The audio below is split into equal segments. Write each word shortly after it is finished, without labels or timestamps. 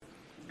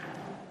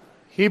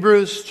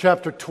Hebrews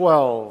chapter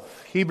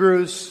 12.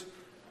 Hebrews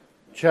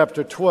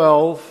chapter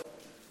 12.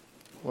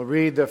 We'll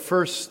read the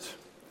first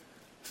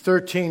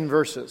 13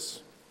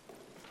 verses.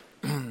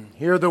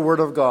 Hear the word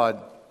of God.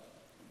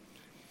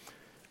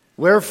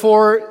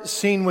 Wherefore,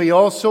 seeing we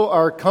also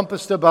are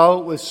compassed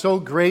about with so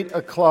great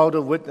a cloud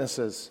of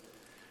witnesses,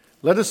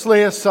 let us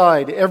lay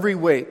aside every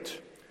weight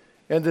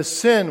and the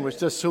sin which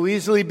does so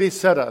easily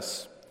beset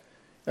us,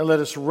 and let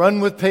us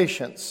run with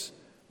patience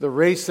the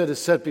race that is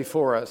set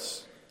before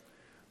us,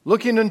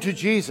 looking unto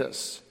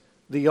Jesus,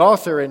 the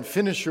author and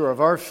finisher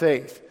of our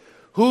faith,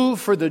 who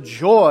for the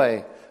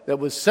joy that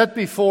was set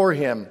before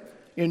him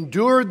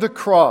endured the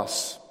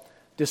cross,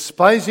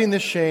 despising the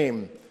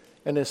shame,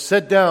 and is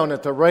set down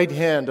at the right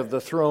hand of the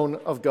throne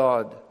of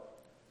God.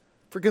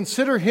 For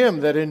consider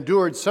him that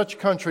endured such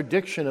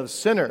contradiction of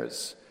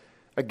sinners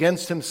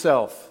against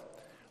himself,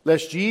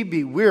 lest ye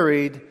be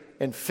wearied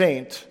and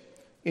faint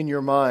in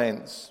your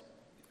minds.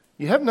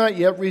 You have not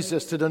yet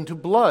resisted unto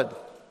blood,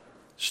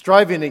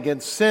 striving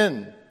against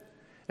sin.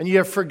 And ye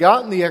have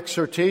forgotten the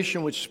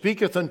exhortation which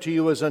speaketh unto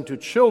you as unto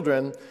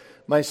children.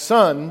 My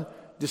son,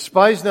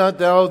 despise not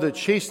thou the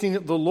chastening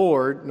of the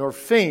Lord, nor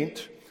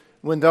faint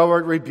when thou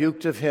art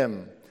rebuked of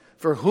him.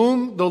 For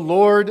whom the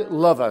Lord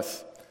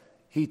loveth,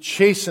 he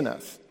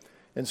chasteneth,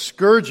 and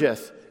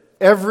scourgeth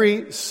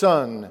every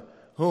son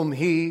whom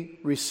he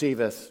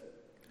receiveth.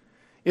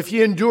 If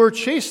ye endure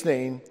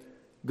chastening,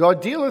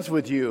 God dealeth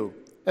with you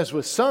as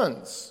with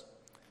sons.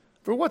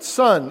 For what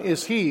son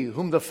is he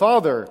whom the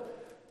Father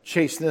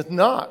chasteneth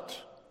not?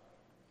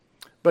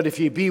 But if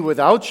ye be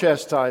without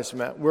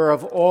chastisement,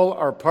 whereof all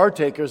are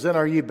partakers, then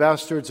are ye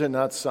bastards and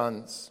not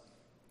sons.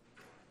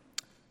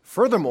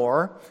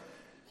 Furthermore,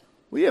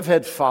 we have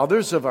had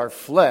fathers of our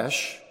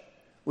flesh,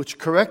 which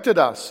corrected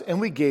us,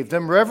 and we gave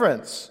them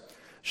reverence.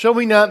 Shall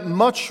we not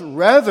much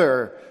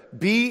rather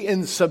be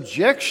in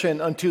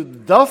subjection unto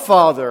the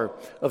Father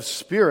of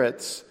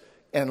spirits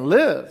and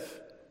live?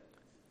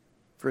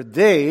 For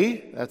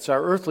they, that's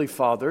our earthly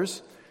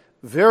fathers,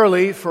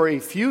 verily for a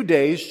few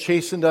days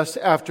chastened us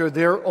after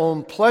their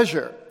own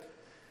pleasure.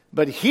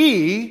 But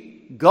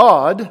he,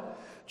 God,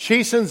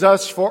 chastens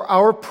us for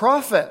our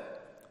profit,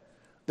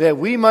 that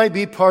we might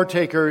be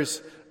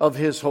partakers of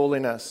his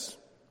holiness.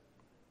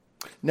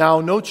 Now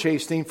no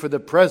chastening for the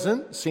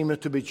present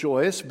seemeth to be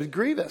joyous, but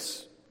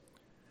grievous.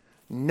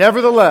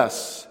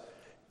 Nevertheless,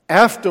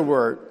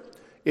 afterward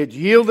it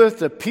yieldeth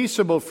the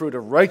peaceable fruit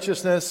of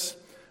righteousness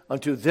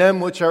unto them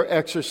which are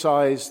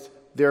exercised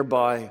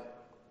thereby.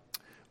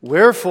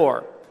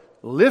 Wherefore,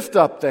 lift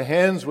up the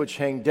hands which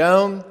hang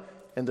down,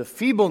 and the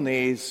feeble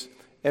knees,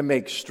 and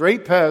make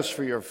straight paths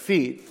for your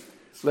feet,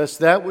 lest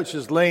that which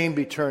is lame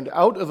be turned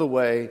out of the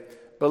way,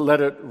 but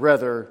let it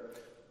rather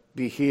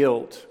be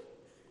healed.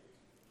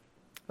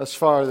 Thus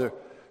far, the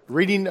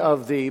reading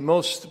of the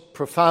most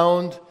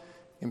profound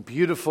and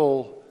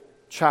beautiful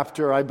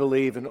chapter, I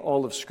believe, in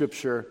all of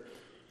Scripture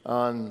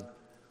on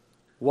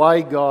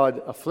why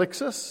God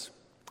afflicts us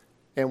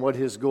and what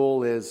his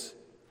goal is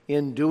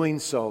in doing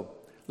so.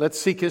 Let's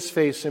seek his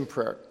face in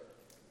prayer.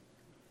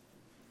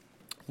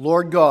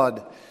 Lord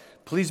God,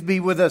 please be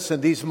with us in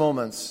these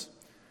moments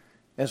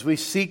as we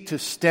seek to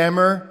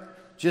stammer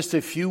just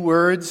a few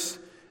words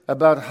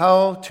about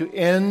how to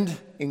end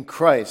in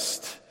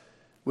Christ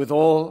with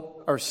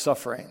all our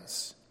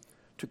sufferings,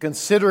 to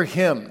consider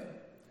him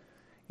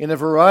in a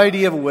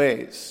variety of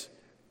ways,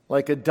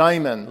 like a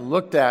diamond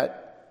looked at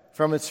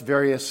from its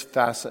various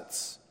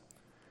facets,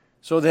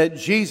 so that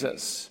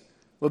Jesus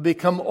will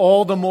become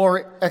all the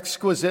more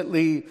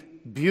exquisitely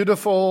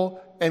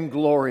beautiful and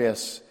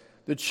glorious,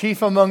 the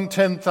chief among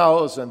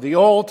 10,000, the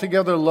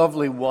altogether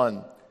lovely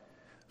one,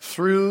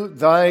 through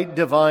thy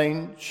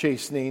divine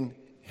chastening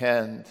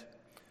hand,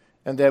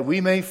 and that we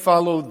may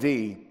follow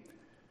thee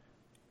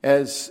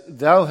as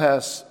thou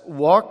hast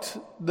walked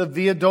the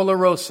Via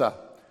Dolorosa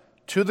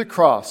to the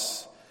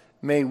cross.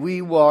 May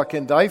we walk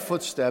in thy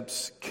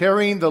footsteps,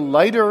 carrying the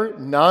lighter,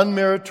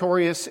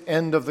 non-meritorious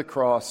end of the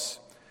cross,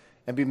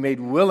 and be made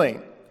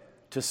willing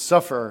to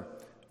suffer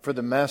for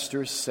the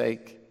Master's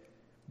sake.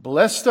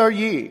 Blessed are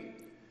ye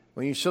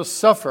when ye shall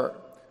suffer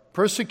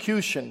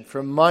persecution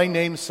for my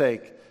name's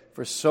sake,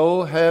 for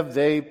so have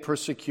they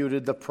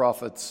persecuted the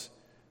prophets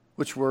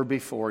which were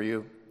before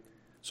you.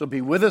 So be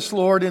with us,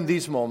 Lord, in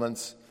these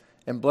moments,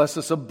 and bless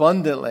us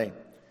abundantly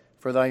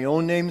for thy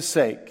own name's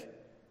sake.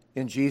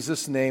 In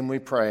Jesus' name we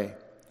pray.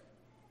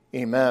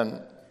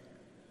 Amen.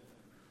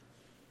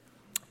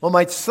 Well,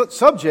 my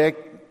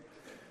subject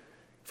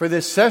for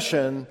this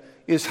session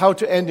is how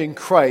to end in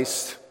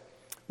Christ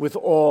with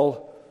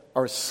all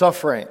our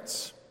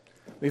sufferings.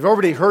 We've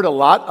already heard a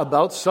lot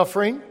about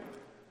suffering,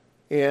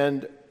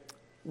 and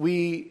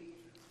we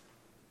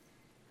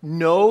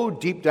know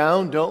deep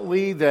down, don't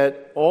we,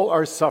 that all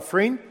our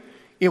suffering,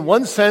 in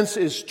one sense,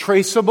 is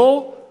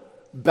traceable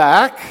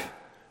back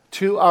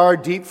to our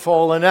deep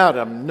fall in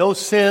Adam. No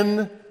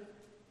sin,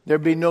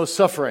 there'd be no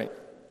suffering.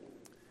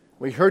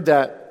 We heard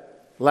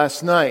that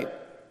last night,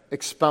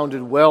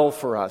 expounded well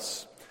for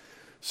us.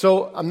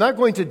 So I'm not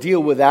going to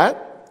deal with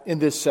that in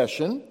this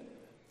session.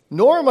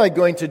 nor am I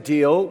going to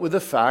deal with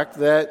the fact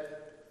that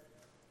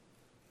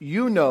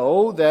you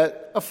know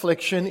that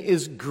affliction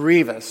is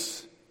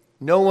grievous.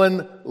 No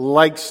one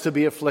likes to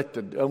be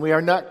afflicted, and we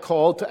are not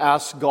called to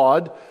ask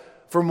God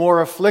for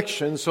more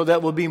affliction so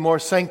that we'll be more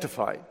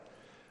sanctified.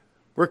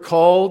 We're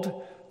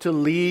called to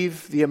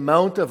leave the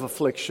amount of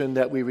affliction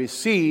that we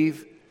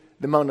receive,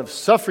 the amount of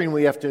suffering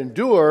we have to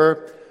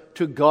endure,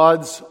 to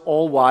God's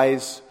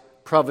all-wise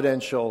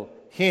providential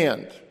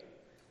hand.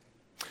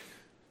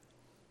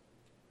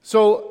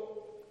 So,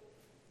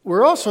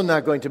 we're also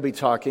not going to be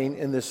talking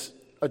in this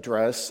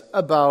address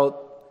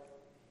about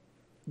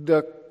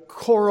the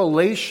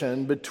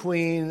correlation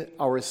between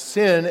our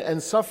sin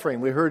and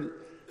suffering. We heard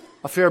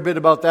a fair bit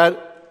about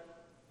that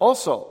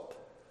also.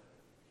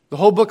 The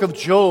whole book of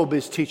Job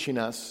is teaching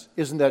us,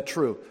 isn't that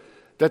true?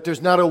 That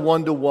there's not a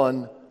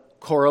one-to-one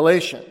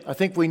correlation. I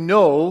think we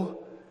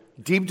know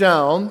deep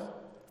down,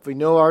 if we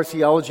know our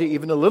theology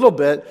even a little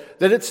bit,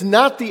 that it's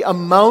not the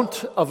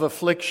amount of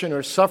affliction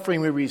or suffering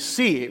we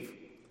receive,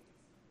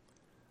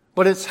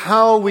 but it's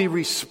how we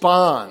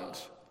respond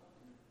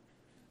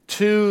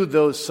to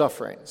those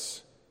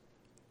sufferings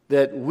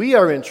that we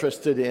are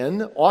interested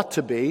in, ought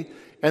to be,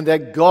 and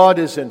that God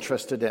is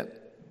interested in.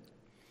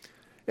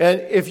 And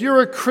if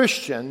you're a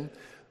Christian,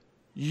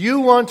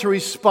 you want to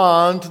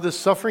respond to the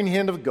suffering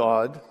hand of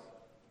God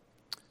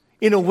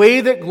in a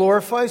way that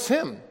glorifies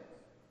Him.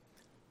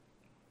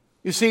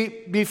 You see,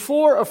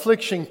 before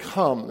affliction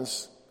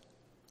comes,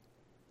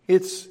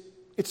 it's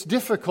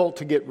difficult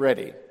to get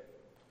ready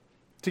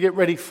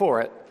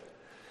for it.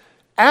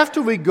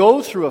 After we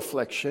go through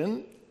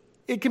affliction,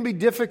 it can be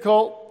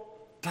difficult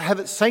to have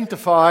it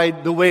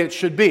sanctified the way it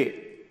should be.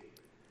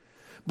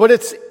 But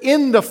it's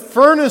in the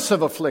furnace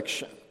of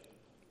affliction,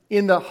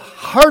 in the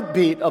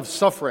heartbeat of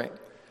suffering,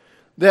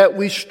 that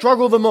we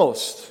struggle the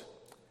most.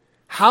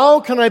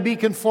 How can I be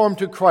conformed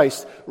to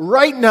Christ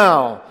right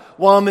now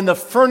while I'm in the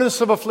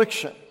furnace of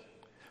affliction?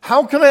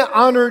 How can I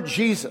honor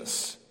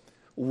Jesus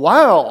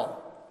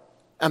while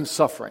I'm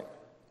suffering?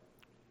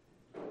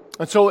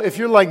 And so if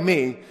you're like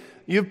me,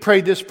 you've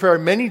prayed this prayer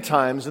many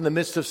times in the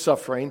midst of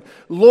suffering.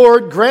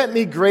 Lord, grant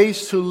me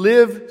grace to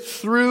live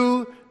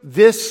through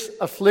this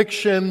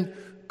affliction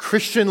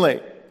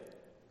Christianly,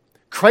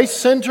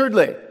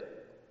 Christ-centeredly.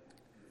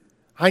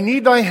 I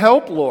need thy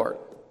help, Lord.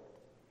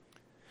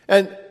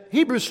 And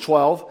Hebrews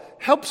 12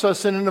 helps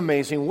us in an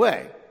amazing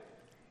way.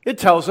 It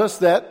tells us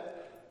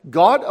that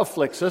God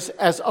afflicts us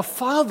as a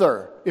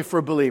father if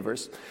we're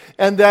believers,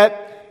 and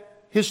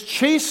that His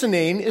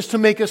chastening is to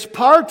make us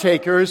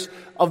partakers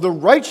of the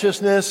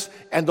righteousness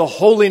and the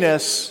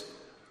holiness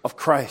of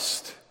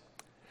Christ.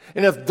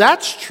 And if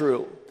that's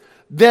true,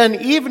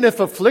 then even if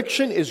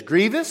affliction is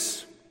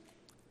grievous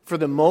for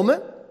the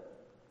moment,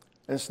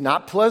 and it's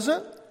not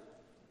pleasant,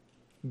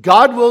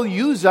 God will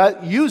use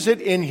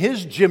it in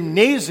His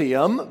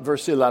gymnasium.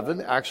 Verse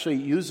 11 actually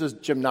uses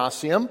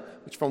gymnasium,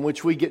 from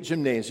which we get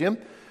gymnasium.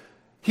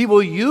 He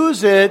will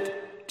use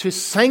it to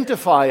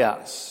sanctify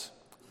us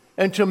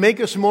and to make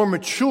us more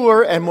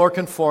mature and more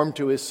conformed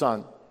to His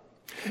Son.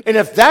 And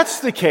if that's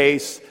the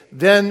case,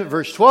 then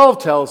verse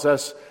 12 tells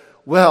us,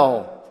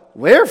 well,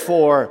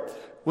 wherefore,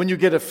 when you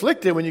get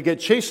afflicted, when you get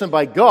chastened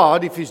by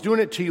God, if He's doing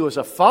it to you as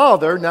a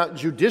father, not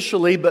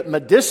judicially but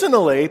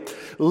medicinally,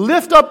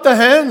 lift up the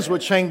hands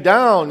which hang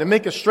down and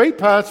make a straight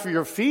path for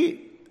your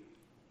feet.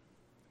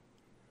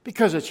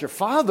 Because it's your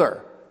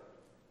Father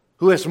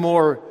who has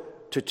more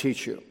to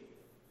teach you.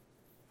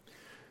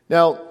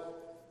 Now,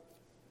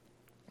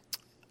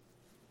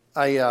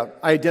 I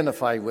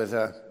identified with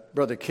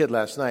Brother Kidd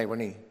last night when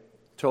he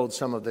told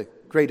some of the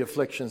great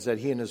afflictions that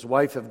he and his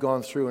wife have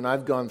gone through, and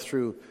I've gone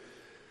through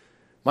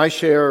my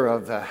share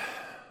of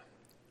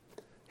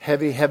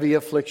heavy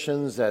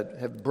afflictions that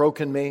have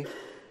broken me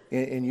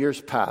in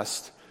years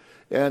past.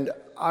 And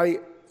I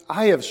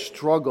have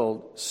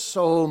struggled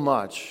so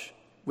much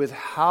with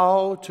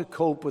how to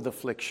cope with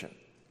affliction,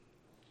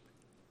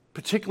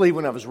 particularly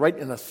when I was right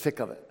in the thick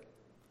of it.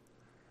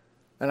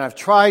 And I've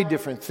tried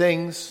different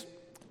things,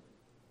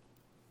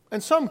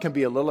 and some can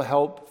be a little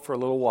help for a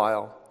little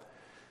while.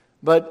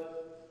 But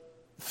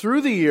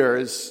through the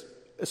years,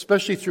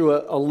 especially through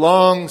a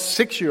long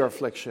 6-year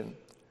affliction,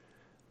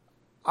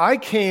 I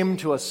came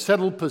to a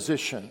settled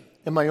position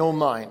in my own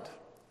mind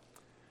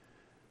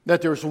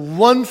that there's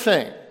one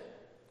thing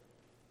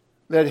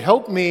that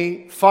helped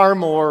me far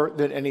more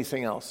than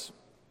anything else.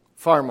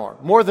 Far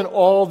more than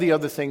all the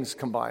other things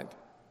combined.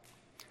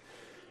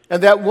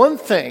 And that one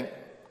thing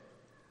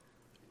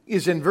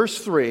is in verse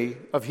 3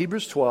 of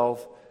Hebrews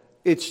 12.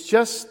 It's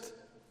just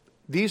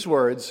these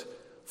words,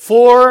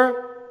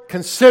 for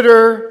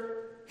consider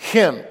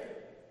Him.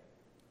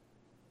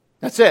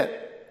 That's it.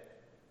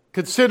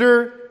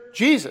 Consider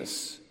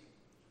Jesus.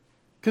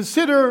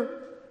 Consider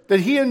that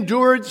He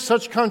endured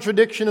such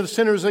contradiction of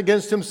sinners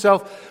against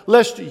Himself,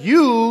 lest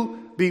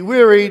you be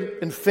wearied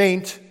and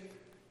faint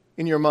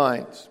in your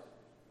minds.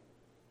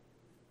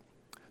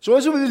 So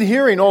as we've been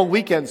hearing all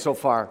weekend so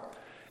far,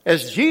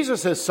 as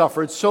Jesus has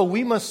suffered, so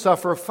we must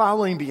suffer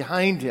following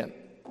behind Him.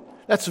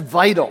 That's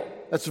vital.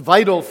 That's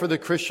vital for the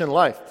Christian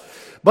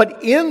life.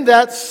 But in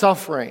that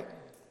suffering,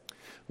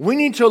 we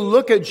need to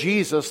look at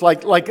Jesus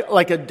like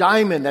a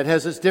diamond that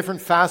has its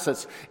different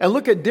facets and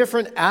look at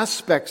different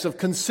aspects of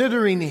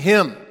considering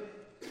Him.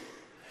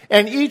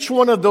 And each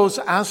one of those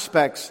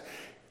aspects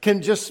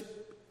can just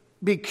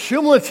be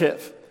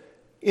cumulative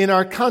in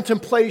our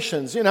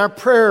contemplations, in our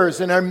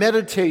prayers, in our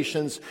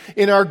meditations,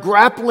 in our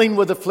grappling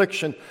with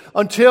affliction,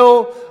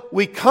 until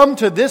we come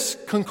to this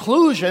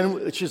conclusion,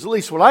 which is at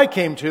least what I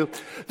came to,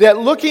 that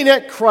looking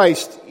at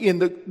Christ in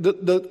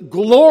the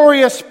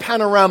glorious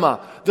panorama,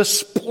 the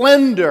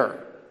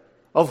splendor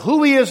of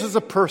who He is as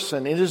a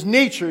person, in His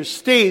nature,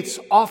 states,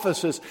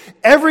 offices,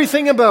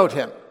 everything about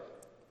Him,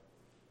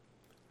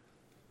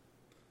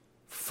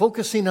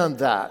 focusing on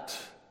that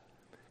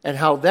and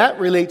how that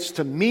relates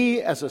to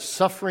me as a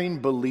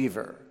suffering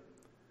believer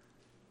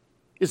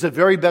is the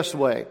very best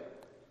way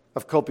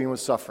of coping with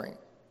suffering.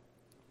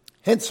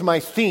 Hence my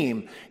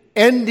theme,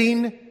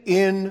 ending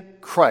in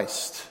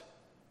Christ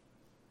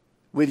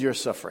with your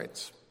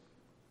sufferings.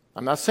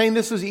 I'm not saying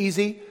this is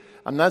easy.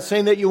 I'm not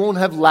saying that you won't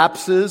have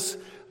lapses.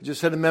 I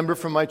just had a member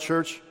from my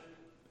church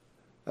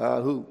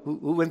who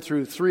went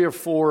through 3 or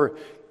 4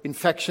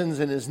 infections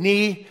in his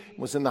knee,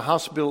 was in the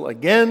hospital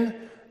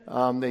again.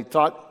 They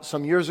thought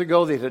some years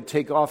ago they had to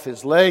take off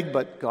his leg,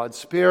 but God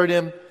spared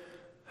him.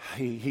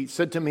 He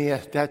said to me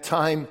at that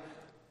time,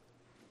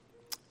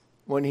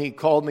 when he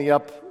called me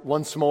up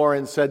once more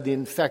and said, the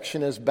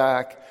infection is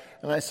back.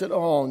 And I said,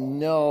 oh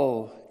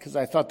no, because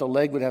I thought the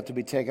leg would have to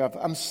be taken off.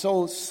 I'm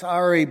so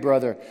sorry,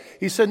 brother.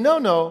 He said,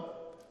 no,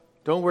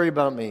 don't worry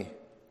about me.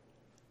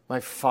 My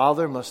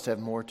Father must have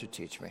more to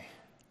teach me.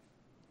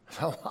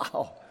 Oh,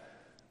 wow.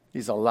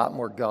 He's a lot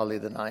more godly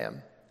than I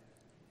am.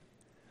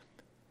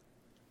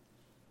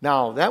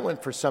 Now, that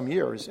went for some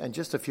years, and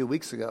just a few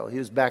weeks ago, he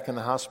was back in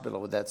the hospital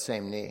with that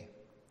same knee.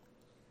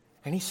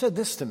 And he said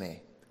this to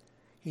me.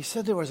 He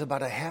said there was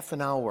about a half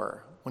an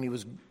hour when he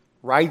was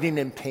writhing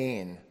in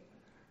pain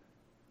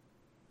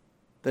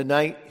the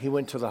night he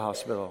went to the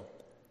hospital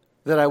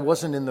that I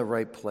wasn't in the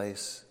right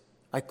place.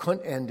 I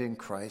couldn't end in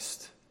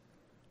Christ.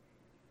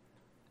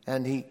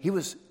 And he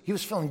was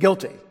feeling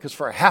guilty because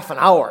for a half an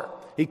hour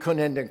he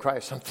couldn't end in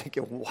Christ. I'm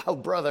thinking, wow,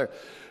 brother,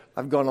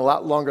 I've gone a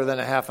lot longer than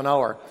a half an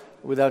hour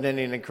without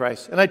ending in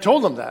Christ. And I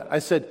told him that. I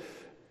said,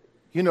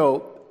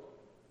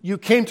 you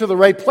came to the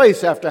right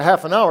place after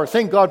half an hour.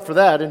 Thank God for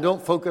that, and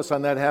don't focus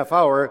on that half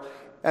hour.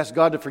 Ask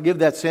God to forgive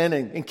that sin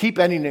and keep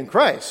ending in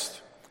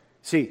Christ.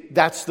 See,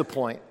 that's the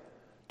point,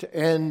 to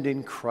end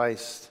in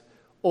Christ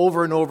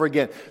over and over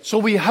again. So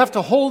we have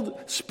to hold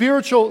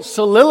spiritual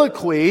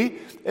soliloquy,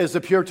 as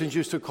the Puritans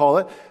used to call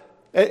it,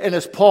 and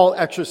as Paul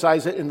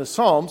exercised it in the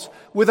Psalms,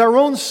 with our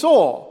own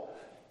soul.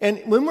 And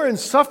when we're in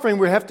suffering,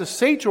 we have to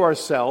say to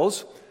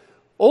ourselves,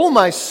 O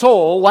my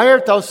soul, why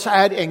art thou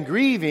sad and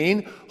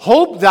grieving?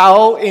 Hope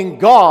thou in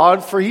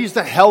God, for He's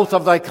the health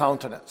of thy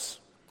countenance.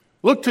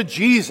 Look to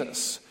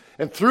Jesus,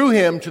 and through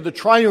Him to the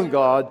triune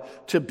God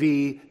to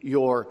be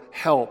your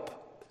help.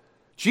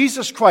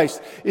 Jesus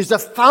Christ is the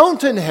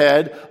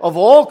fountainhead of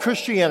all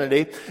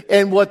Christianity,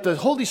 and what the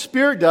Holy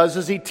Spirit does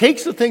is He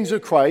takes the things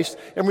of Christ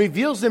and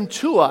reveals them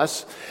to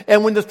us,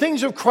 and when the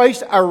things of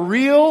Christ are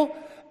real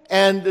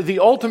and the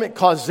ultimate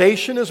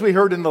causation, as we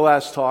heard in the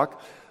last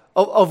talk,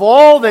 of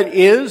all that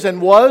is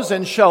and was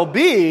and shall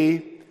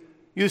be,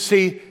 you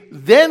see,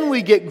 then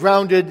we get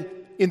grounded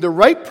in the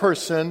right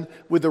person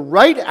with the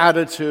right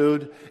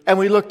attitude, and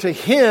we look to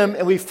Him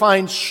and we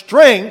find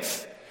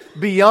strength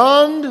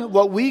beyond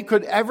what we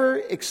could ever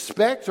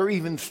expect or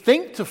even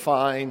think to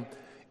find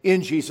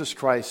in Jesus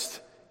Christ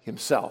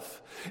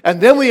Himself. And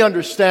then we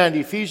understand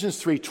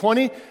Ephesians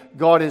 3:20,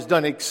 God has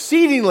done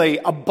exceedingly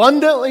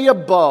abundantly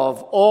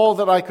above all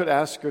that I could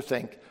ask or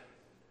think.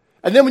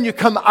 And then when you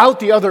come out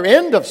the other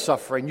end of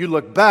suffering, you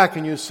look back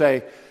and you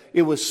say,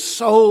 it was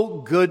so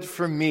good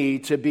for me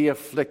to be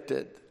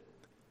afflicted,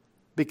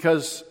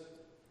 because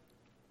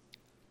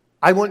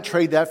I wouldn't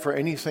trade that for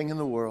anything in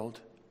the world,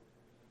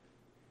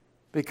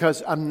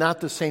 because I'm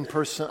not the same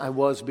person I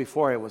was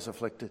before I was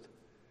afflicted.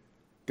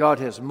 God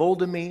has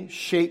molded me,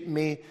 shaped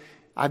me.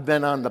 I've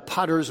been on the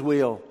potter's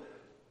wheel,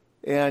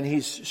 and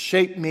He's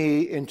shaped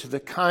me into the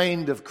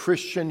kind of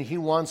Christian He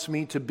wants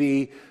me to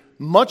be.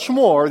 Much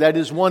more, that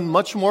is, one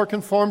much more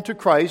conformed to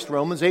Christ,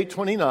 Romans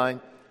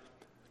 8:29,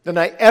 than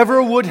I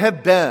ever would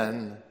have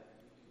been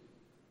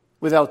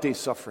without these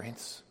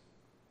sufferings.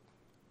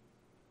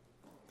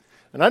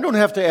 And I don't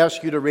have to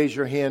ask you to raise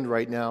your hand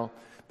right now,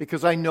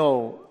 because I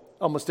know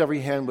almost every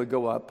hand would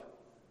go up.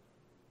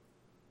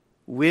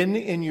 When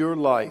in your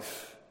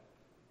life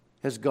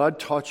has God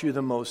taught you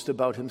the most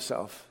about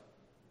Himself?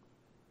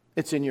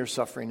 It's in your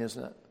suffering,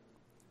 isn't it?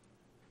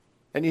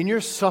 And in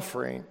your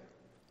suffering,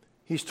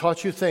 He's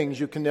taught you things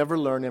you can never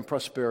learn in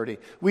prosperity.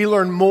 We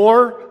learn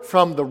more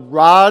from the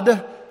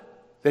rod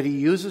that He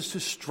uses to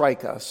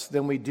strike us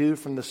than we do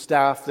from the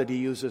staff that He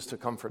uses to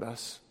comfort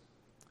us.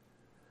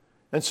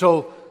 And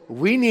so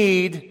we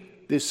need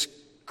this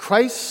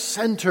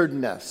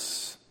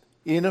Christ-centeredness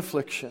in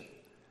affliction.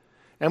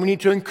 And we need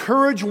to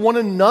encourage one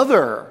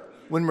another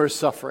when we're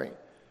suffering.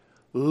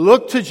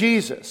 Look to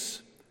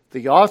Jesus.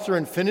 the author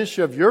and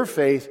finisher of your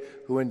faith,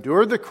 who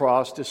endured the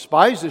cross,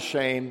 despised the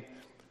shame,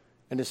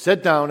 and is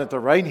set down at the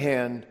right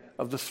hand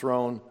of the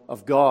throne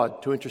of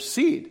God to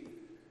intercede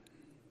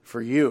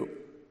for you.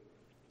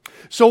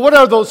 So what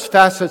are those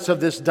facets of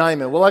this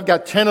diamond? Well, I've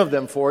got 10 of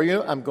them for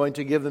you. I'm going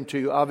to give them to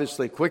you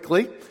obviously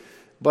quickly,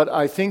 but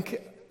I think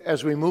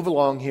as we move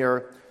along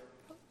here,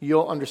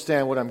 you'll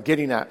understand what I'm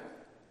getting at.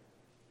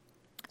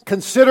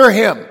 Consider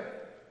him.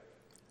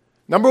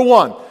 Number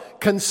one,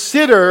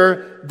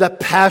 consider the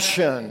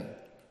passion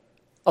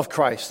of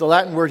Christ. The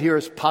Latin word here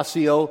is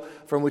passio,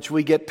 from which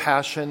we get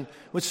passion,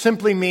 which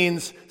simply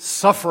means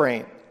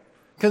suffering.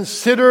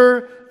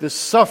 Consider the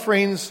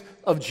sufferings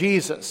of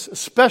Jesus,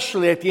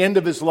 especially at the end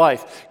of his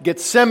life.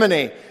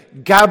 Gethsemane,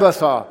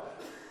 Gabbatha,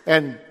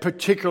 and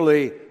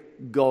particularly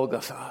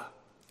Golgotha.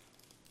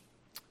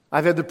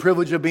 I've had the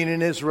privilege of being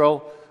in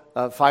Israel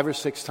 5 or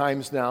 6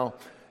 times now,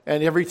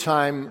 and every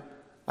time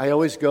I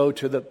always go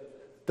to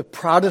the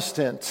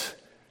Protestant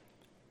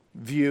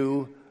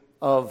view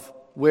of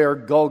where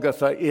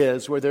Golgotha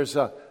is, where there's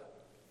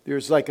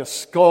like a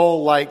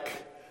skull-like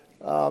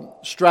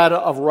strata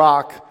of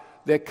rock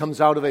that comes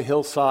out of a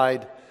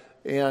hillside,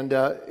 and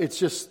it's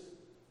just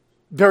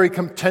very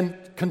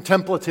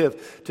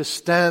contemplative to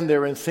stand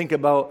there and think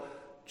about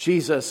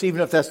Jesus,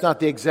 even if that's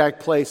not the exact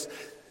place,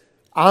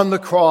 on the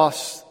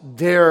cross,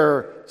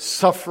 there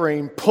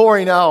suffering,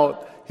 pouring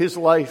out his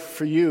life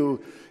for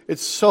you.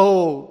 It's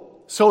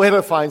so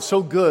edifying,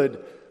 so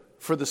good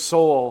for the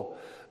soul.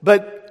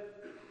 But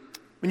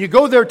when you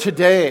go there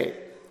today,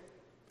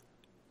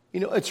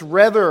 it's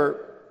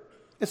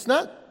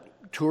not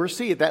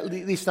touristy, at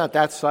least not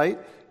that site.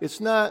 It's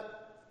not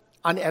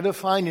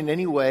unedifying in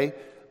any way,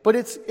 but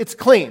it's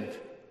clean.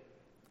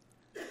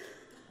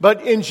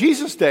 But in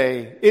Jesus'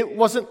 day, it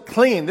wasn't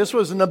clean. This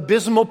was an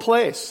abysmal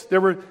place. There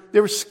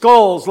were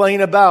skulls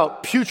laying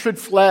about, putrid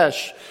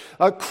flesh,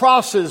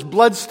 crosses,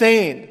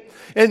 blood-stained.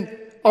 And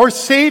our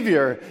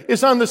Savior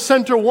is on the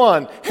center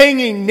one,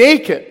 hanging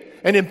naked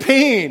and in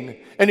pain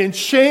and in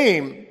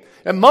shame.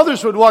 And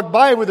mothers would walk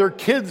by with their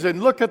kids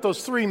and look at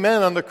those 3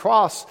 men on the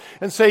cross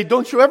and say,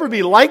 don't you ever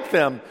be like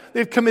them.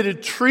 They've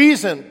committed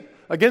treason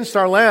against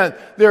our land.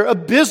 They're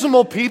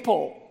abysmal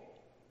people.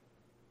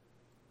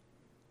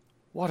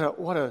 What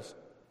a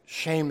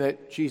shame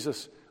that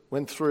Jesus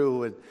went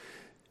through. And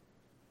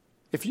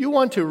if you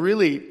want to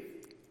really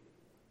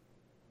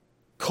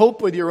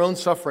cope with your own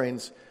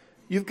sufferings,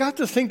 you've got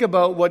to think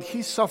about what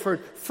he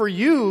suffered for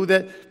you,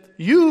 that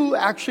you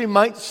actually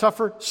might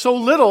suffer so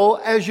little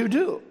as you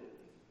do.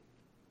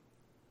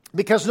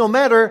 Because no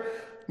matter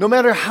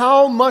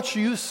how much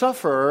you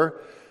suffer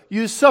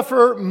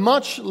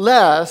much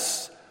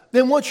less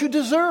than what you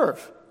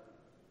deserve.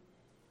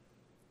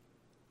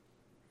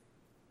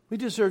 We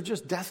deserve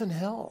just death and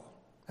hell.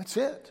 That's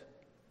it.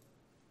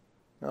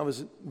 I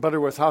was at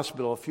Butterworth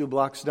Hospital a few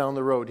blocks down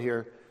the road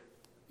here,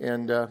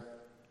 and a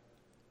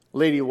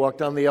lady walked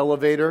down the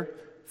elevator,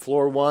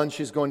 floor 1,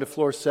 she's going to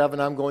floor 7,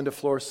 I'm going to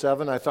floor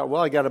 7. I thought,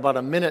 well, I got about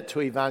a minute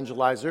to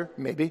evangelize her,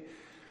 maybe.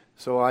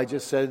 So I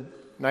just said,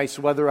 nice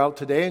weather out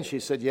today, and she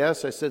said,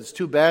 yes. I said, it's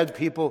too bad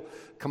people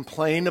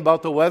complain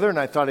about the weather, and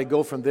I thought I'd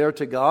go from there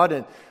to God,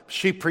 and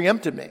she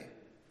preempted me.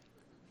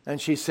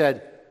 And she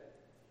said,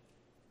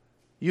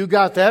 you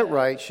got that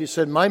right. She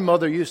said, my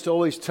mother used to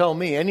always tell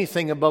me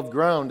anything above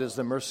ground is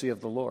the mercy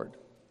of the Lord.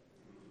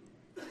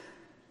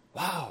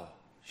 Wow,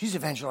 she's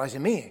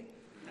evangelizing me.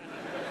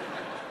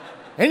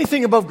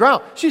 Anything above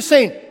ground. She's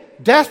saying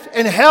death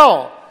and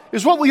hell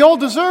is what we all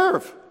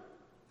deserve.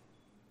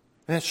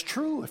 And it's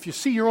true. If you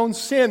see your own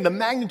sin, the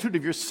magnitude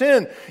of your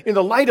sin in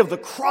the light of the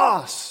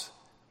cross,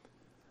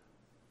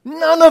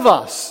 none of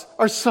us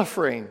are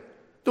suffering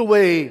the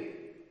way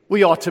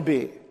we ought to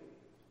be.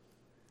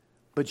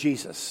 But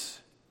Jesus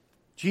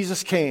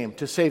came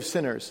to save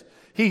sinners.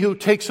 He who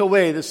takes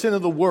away the sin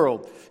of the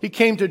world. He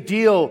came to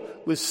deal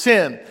with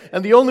sin.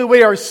 And the only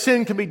way our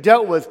sin can be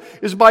dealt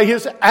with is by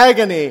his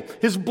agony,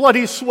 his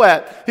bloody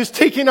sweat, his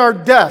taking our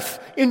death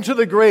into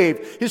the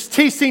grave, his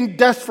tasting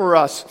death for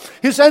us,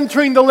 his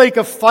entering the lake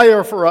of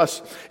fire for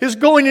us, his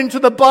going into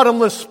the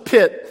bottomless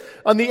pit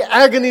on the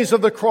agonies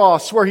of the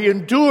cross where he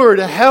endured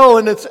hell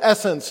in its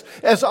essence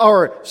as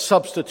our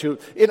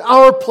substitute, in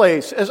our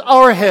place, as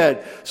our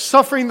head,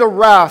 suffering the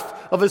wrath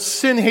of a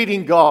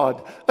sin-hating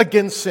God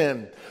against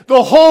sin.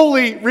 The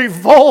holy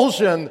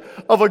revulsion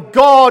of a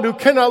God who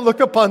cannot look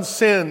upon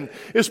sin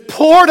is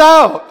poured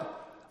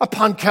out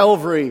upon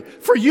Calvary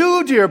for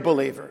you, dear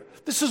believer.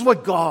 This is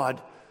what God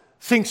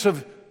thinks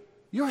of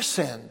your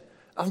sin,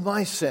 of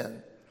my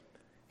sin.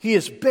 He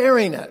is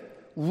bearing it,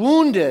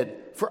 wounded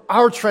for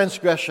our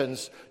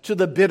transgressions to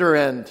the bitter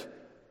end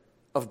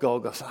of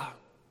Golgotha.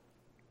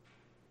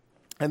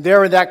 And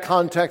there in that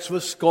context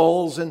with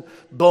skulls and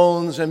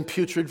bones and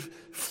putrid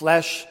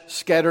flesh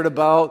scattered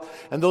about,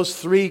 and those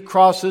 3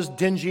 crosses,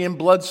 dingy and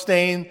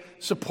bloodstained,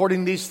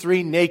 supporting these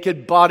 3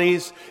 naked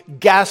bodies,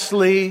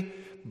 ghastly,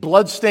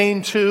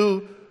 bloodstained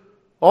too,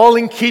 all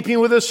in keeping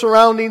with the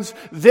surroundings.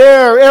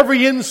 There,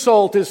 every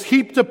insult is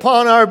heaped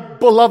upon our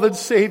beloved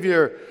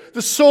Savior.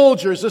 the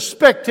soldiers, the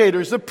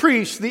spectators, the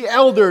priests, the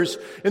elders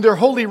in their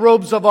holy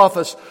robes of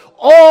office,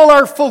 all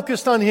are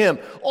focused on him,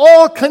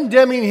 all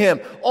condemning him,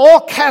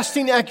 all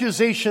casting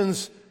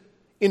accusations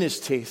in his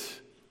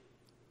teeth.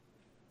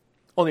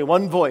 Only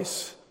one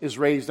voice is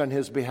raised on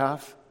his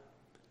behalf,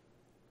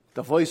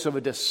 the voice of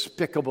a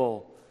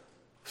despicable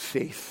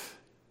thief,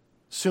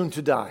 soon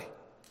to die.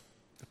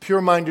 The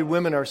pure-minded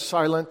women are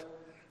silent.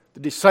 The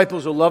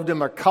disciples who loved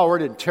him are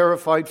coward and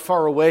terrified,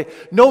 far away.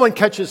 No one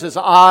catches his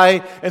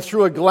eye and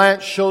through a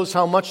glance shows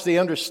how much they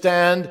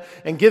understand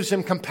and gives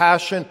him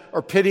compassion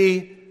or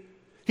pity.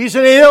 He's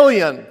an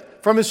alien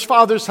from his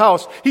Father's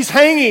house. He's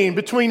hanging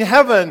between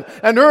heaven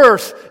and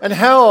earth and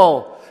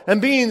hell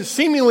and being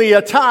seemingly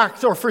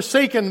attacked or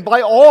forsaken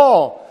by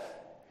all.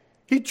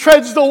 He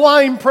treads the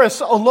winepress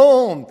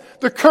alone.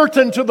 The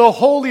curtain to the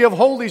Holy of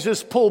Holies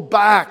is pulled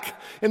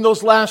back in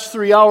those last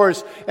 3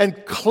 hours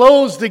and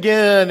closed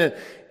again. And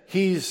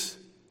he's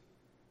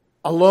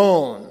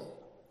alone,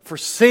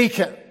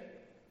 forsaken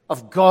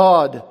of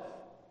God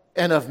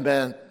and of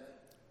men.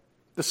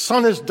 The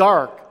sun is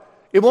dark.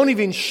 It won't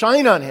even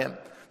shine on him.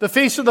 The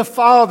face of the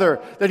Father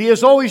that he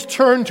has always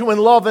turned to in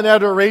love and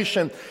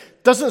adoration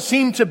doesn't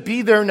seem to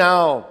be there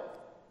now.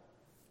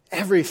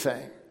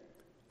 Everything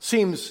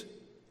seems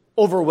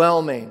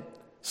overwhelming.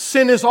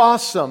 Sin is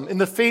awesome in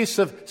the face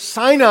of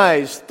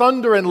Sinai's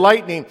thunder and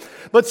lightning,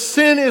 but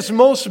sin is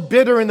most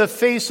bitter in the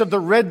face of the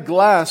red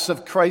glass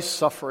of Christ's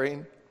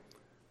suffering.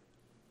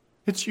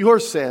 It's your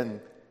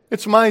sin.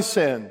 It's my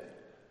sin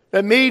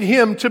that made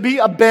him to be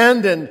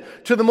abandoned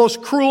to the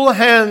most cruel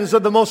hands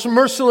of the most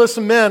merciless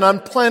men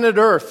on planet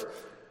Earth.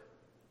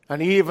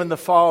 And even the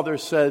Father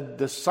said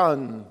the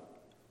sun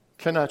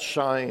cannot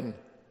shine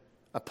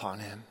upon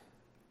him.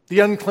 The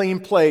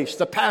unclean place,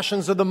 the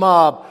passions of the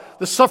mob,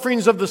 the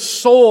sufferings of the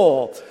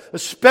soul,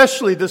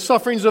 especially the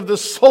sufferings of the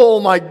soul.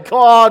 My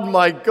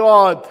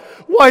God,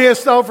 why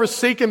hast thou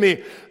forsaken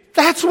me?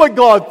 That's what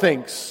God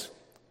thinks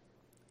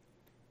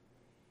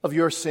of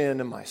your sin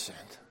and my sin.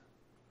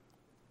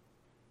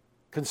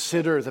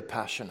 Consider the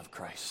passion of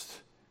Christ.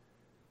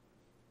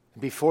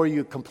 Before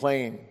you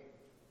complain,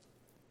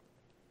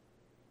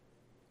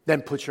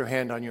 then put your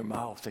hand on your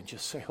mouth and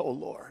just say, oh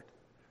Lord,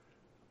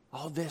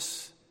 all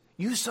this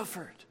you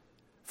suffered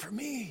for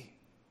me.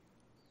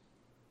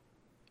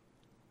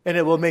 And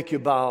it will make you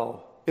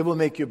bow. It will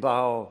make you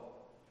bow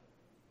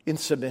in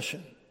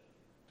submission.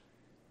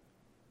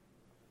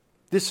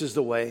 This is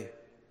the way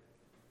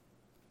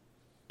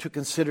to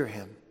consider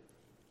him.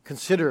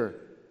 Consider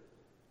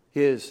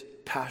his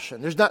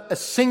passion. There's not a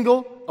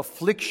single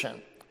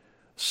affliction,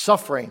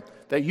 suffering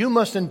that you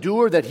must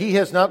endure that he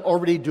has not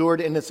already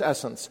endured in its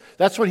essence.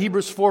 That's what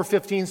Hebrews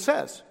 4:15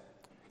 says.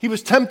 He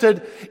was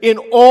tempted in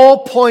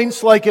all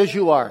points like as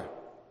you are.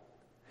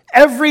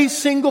 Every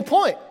single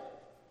point.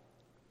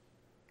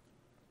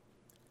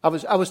 I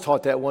was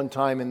taught that one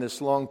time in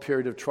this long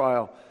period of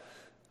trial.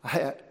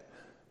 I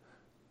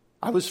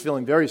was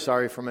feeling very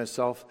sorry for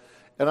myself.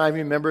 And I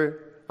remember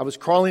I was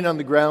crawling on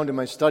the ground in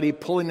my study,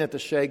 pulling at the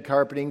shag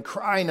carpeting,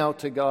 crying out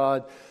to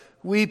God,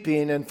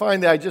 weeping. And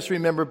finally I just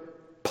remember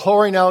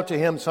pouring out to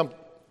him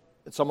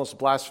it's almost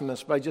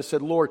blasphemous, but I just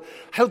said, Lord,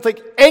 I don't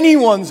think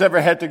anyone's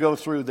ever had to go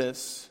through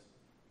this.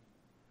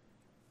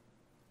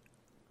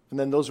 And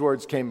then those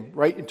words came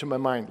right into my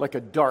mind like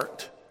a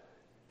dart.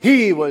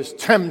 He was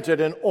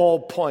tempted in all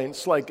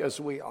points like as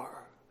we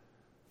are.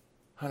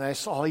 And I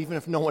saw, even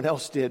if no one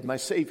else did, my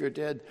Savior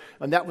did.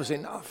 And that was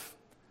enough.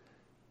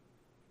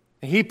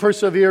 And he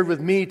persevered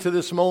with me to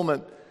this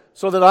moment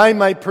so that I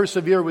might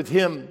persevere with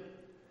him.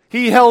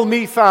 He held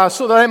me fast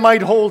so that I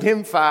might hold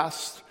him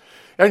fast.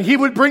 And he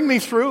would bring me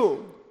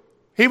through.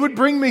 He would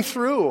bring me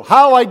through.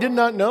 How, I did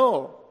not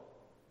know.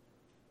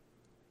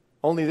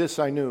 Only this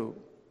I knew.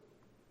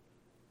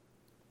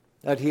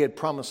 That he had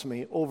promised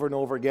me over and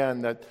over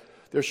again that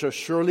there shall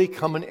surely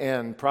come an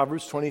end.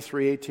 Proverbs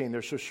 23:18.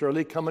 There shall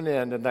surely come an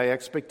end, and thy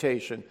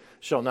expectation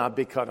shall not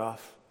be cut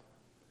off.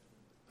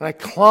 And I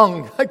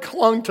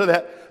clung to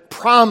that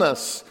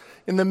promise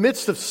in the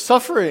midst of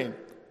suffering.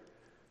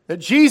 That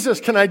Jesus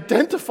can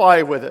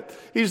identify with it.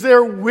 He's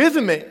there with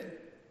me.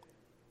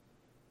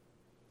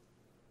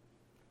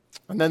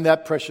 And then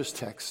that precious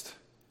text.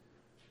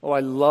 Oh, I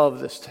love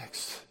this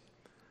text.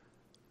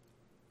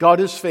 God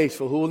is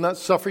faithful, who will not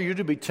suffer you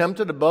to be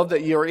tempted above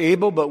that ye are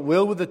able, but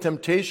will with the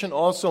temptation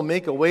also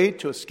make a way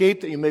to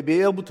escape, that you may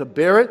be able to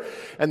bear it.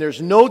 And there's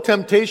no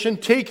temptation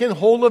taken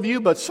hold of you,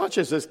 but such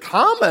as is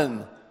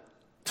common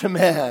to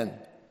man.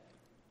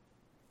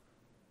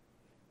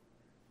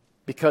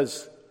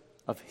 Because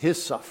of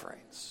his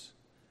sufferings,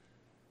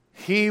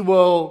 he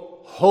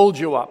will hold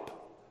you up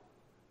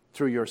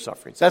through your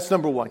sufferings. That's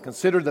number one.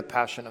 Consider the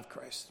passion of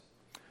Christ.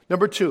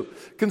 Number two,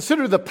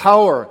 consider the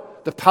power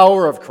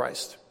of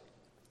Christ.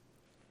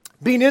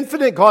 Being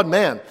infinite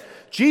God-man,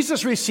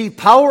 Jesus received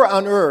power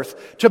on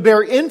earth to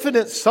bear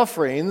infinite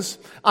sufferings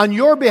on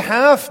your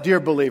behalf, dear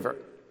believer.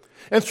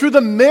 And through the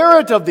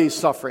merit of these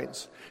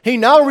sufferings, he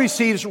now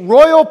receives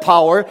royal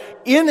power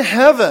in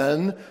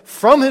heaven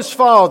from his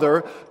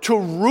Father to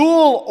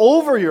rule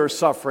over your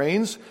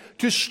sufferings,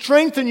 to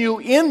strengthen you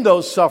in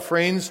those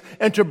sufferings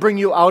and to bring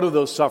you out of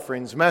those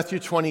sufferings. Matthew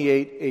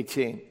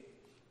 28:18.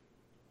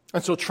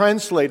 And so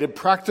translated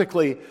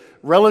practically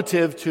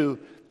relative to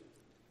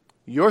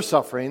your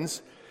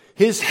sufferings,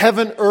 his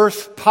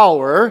heaven-earth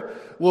power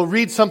will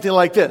read something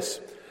like this.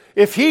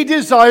 If he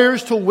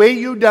desires to weigh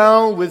you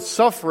down with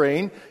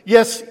suffering,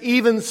 yes,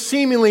 even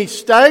seemingly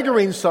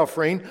staggering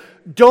suffering,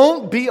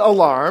 don't be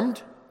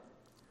alarmed.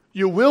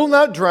 You will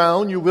not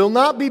drown. You will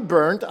not be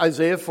burnt,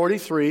 Isaiah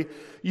 43.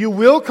 You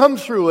will come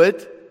through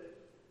it,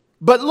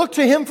 but look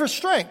to him for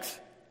strength.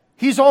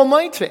 He's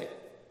almighty.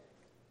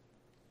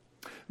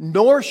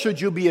 Nor should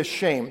you be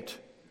ashamed.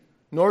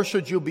 Nor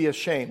should you be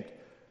ashamed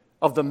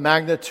of the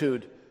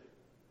magnitude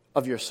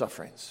of your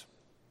sufferings.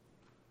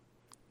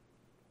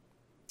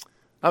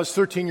 I was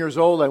 13 years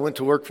old. I went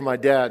to work for my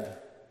dad.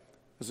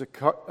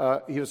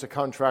 He was a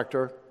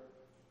contractor.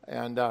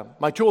 And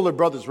my two older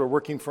brothers were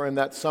working for him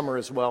that summer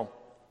as well.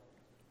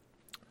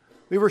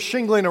 We were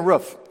shingling a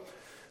roof.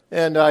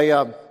 And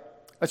I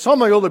saw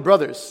my older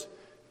brothers,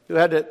 who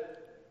had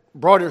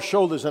broader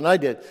shoulders than I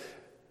did,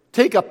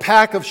 take a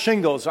pack of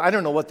shingles, I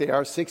don't know what they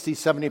are, 60,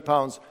 70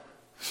 pounds,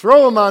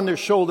 throw them on their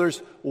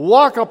shoulders,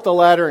 walk up the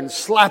ladder, and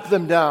slap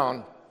them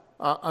down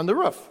on the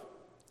roof.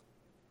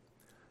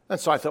 And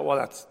so I thought,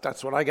 well,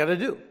 that's what I got to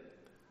do.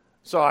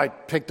 So I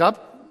picked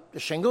up the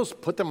shingles,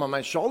 put them on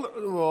my shoulder, a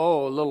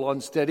little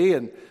unsteady,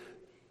 and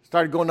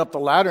started going up the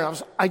ladder.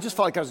 And I just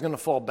felt like I was going to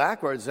fall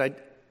backwards. I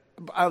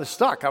was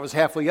stuck. I was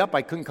halfway up.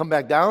 I couldn't come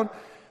back down,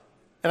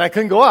 and I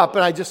couldn't go up.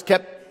 And I just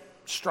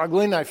kept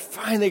struggling. I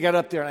finally got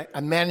up there, and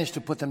I managed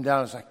to put them down.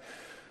 I was like,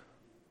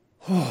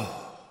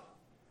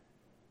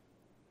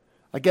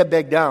 I get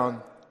back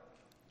down.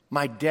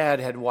 My dad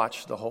had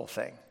watched the whole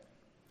thing.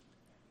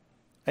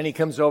 And he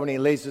comes over and he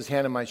lays his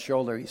hand on my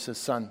shoulder. He says,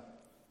 son,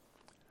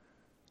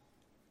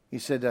 he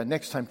said,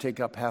 next time take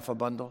up half a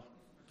bundle.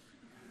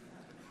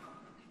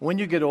 When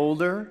you get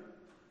older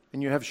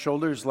and you have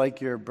shoulders like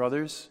your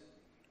brothers,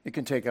 you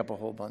can take up a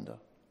whole bundle.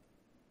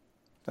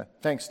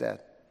 Thanks,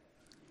 Dad.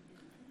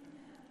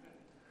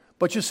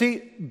 But you see,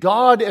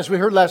 God, as we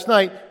heard last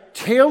night,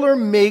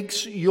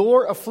 tailor-makes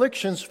your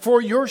afflictions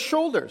for your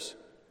shoulders.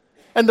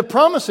 And the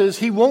promise is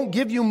he won't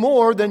give you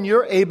more than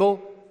you're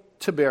able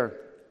to bear.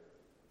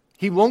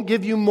 He won't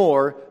give you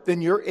more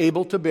than you're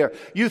able to bear.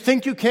 You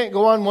think you can't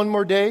go on one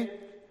more day?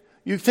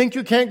 You think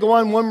you can't go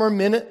on one more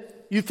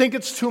minute? You think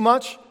it's too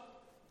much?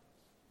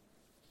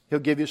 He'll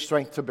give you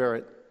strength to bear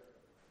it.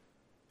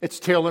 It's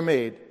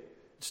tailor-made.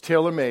 It's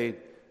tailor-made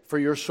for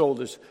your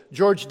shoulders.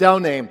 George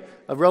Downey,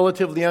 a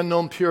relatively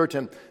unknown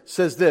Puritan,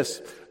 says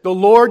this: the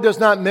Lord does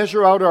not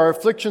measure out our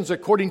afflictions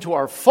according to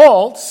our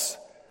faults,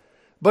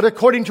 but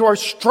according to our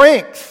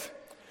strength.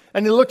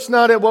 And he looks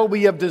not at what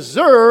we have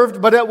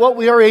deserved, but at what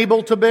we are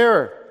able to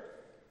bear.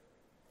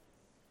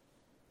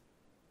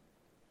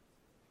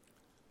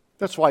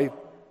 That's why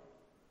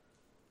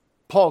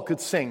Paul could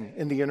sing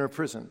in the inner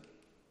prison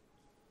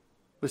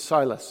with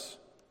Silas.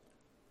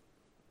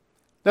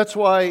 That's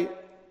why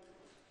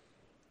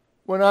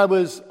when I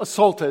was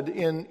assaulted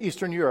in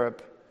Eastern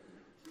Europe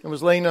and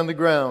was laying on the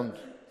ground,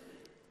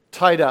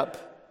 tied up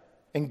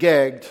and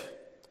gagged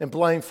and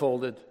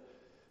blindfolded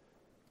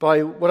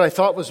by what I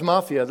thought was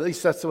mafia, at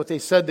least that's what they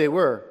said they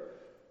were.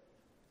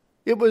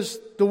 It was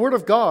the Word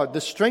of God, the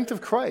strength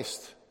of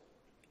Christ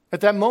at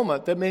that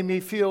moment that made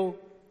me feel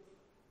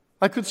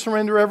I could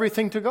surrender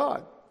everything to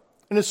God.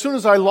 And as soon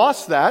as I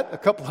lost that, a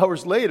couple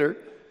hours later,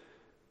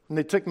 when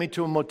they took me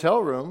to a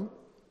motel room,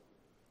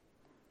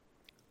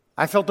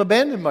 I felt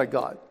abandoned by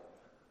God.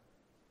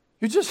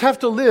 You just have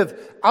to live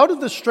out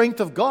of the strength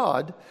of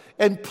God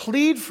and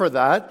plead for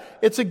that.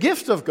 It's a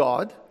gift of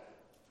God.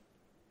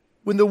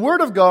 When the Word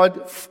of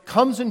God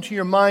comes into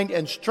your mind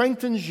and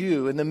strengthens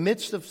you in the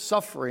midst of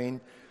suffering,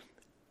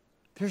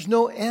 there's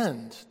no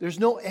end. There's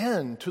no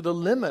end to the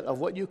limit of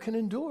what you can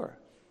endure.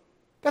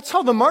 That's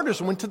how the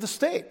martyrs went to the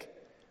stake,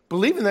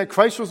 believing that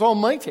Christ was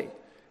almighty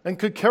and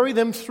could carry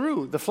them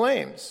through the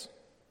flames.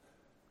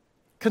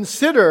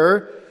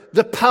 Consider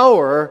the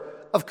power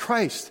of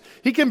Christ.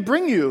 He can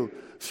bring you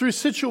through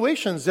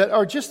situations that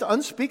are just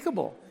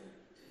unspeakable.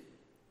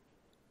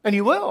 And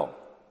He will.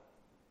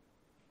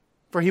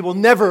 For He will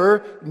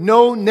never,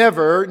 no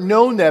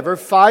never,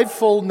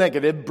 fivefold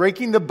negative,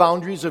 breaking the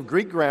boundaries of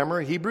Greek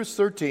grammar, Hebrews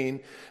 13,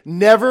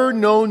 never,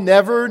 no,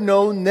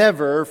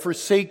 never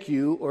forsake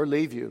you or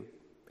leave you.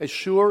 As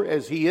sure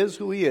as He is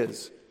who He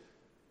is,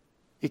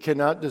 He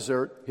cannot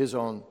desert His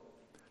own.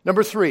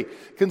 Number 3,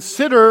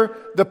 consider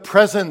the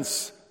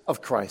presence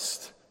of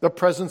Christ. The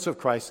presence of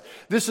Christ.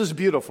 This is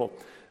beautiful.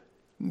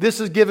 This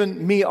has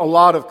given me a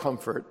lot of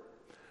comfort.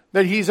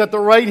 That He's at the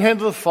right hand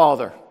of the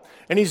Father.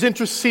 And He's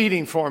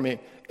interceding for me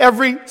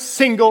every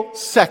single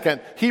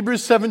second.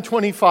 Hebrews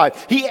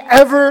 7:25. He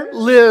ever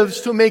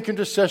lives to make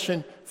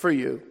intercession for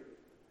you.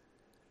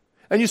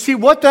 And you see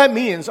what that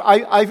means,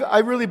 I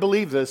really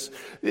believe this,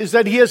 is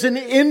that He has an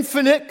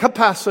infinite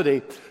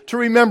capacity to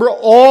remember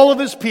all of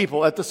His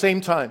people at the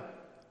same time.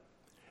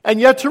 And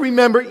yet to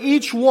remember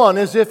each one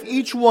as if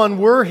each one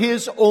were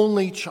His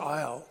only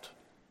child.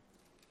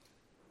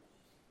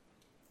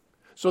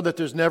 so that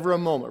there's never a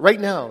moment. Right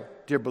now,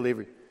 dear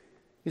believer,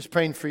 He's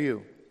praying for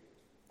you.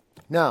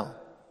 Now.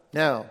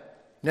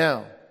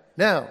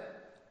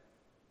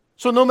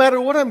 So no matter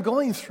what I'm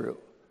going through,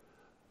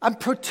 I'm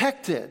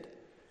protected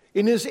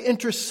in His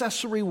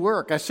intercessory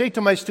work. I say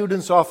to my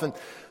students often,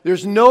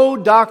 there's no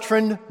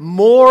doctrine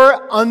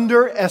more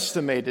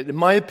underestimated, in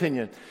my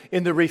opinion,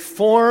 in the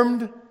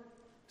Reformed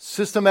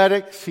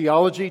systematic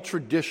theology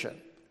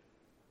tradition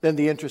than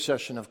the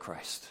intercession of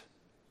Christ.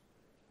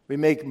 We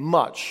make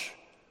much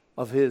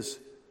of His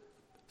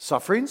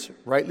sufferings,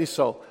 rightly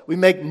so. We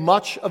make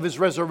much of His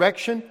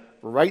resurrection,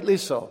 rightly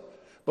so.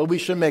 But we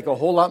should make a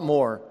whole lot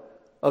more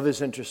of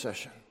His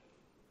intercession.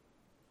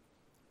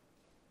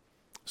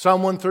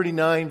 Psalm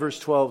 139 verse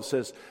 12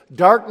 says,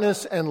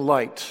 "Darkness and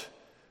light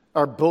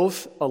are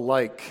both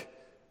alike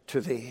to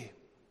Thee."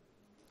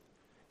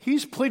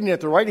 He's pleading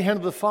at the right hand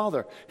of the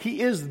Father.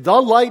 He is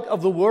the light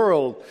of the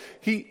world.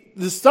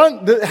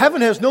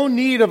 Heaven has no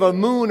need of a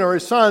moon or a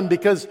sun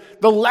because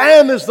the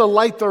Lamb is the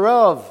light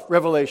thereof,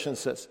 Revelation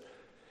says.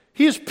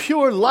 He is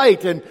pure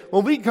light, and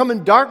when we come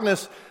in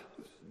darkness,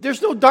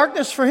 there's no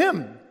darkness for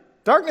Him.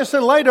 Darkness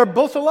and light are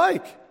both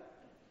alike.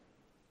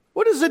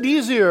 What is it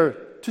easier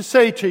to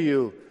say to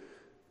you?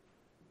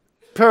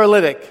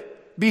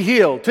 Paralytic, be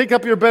healed, take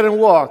up your bed and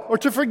walk, or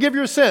to forgive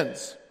your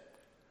sins?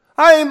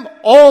 I am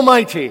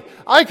almighty.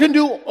 I can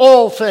do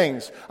all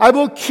things. I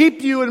will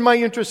keep you in my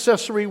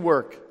intercessory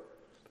work.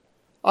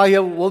 I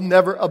will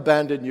never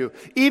abandon you,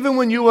 even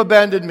when you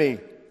abandon me.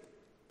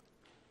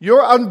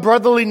 Your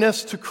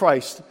unbrotherliness to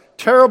Christ,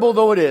 terrible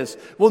though it is,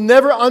 will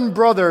never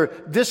unbrother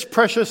this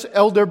precious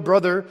elder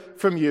brother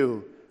from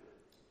you.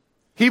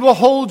 He will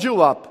hold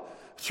you up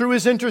through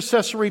His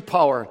intercessory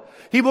power.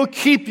 He will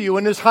keep you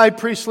in His high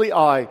priestly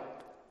eye.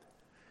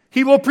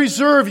 He will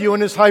preserve you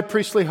in His high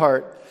priestly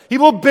heart. He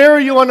will bear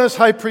you on His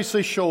high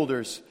priestly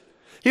shoulders.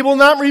 He will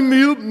not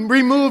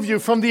remove you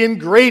from the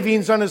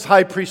engravings on His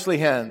high priestly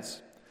hands.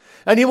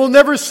 And He will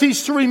never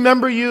cease to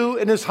remember you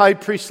in His high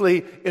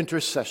priestly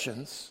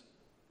intercessions.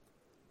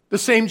 The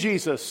same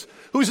Jesus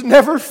who's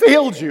never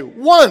failed you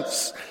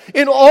once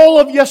in all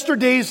of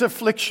yesterday's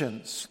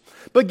afflictions,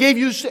 but gave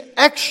you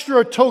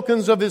extra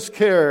tokens of His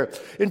care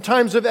in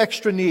times of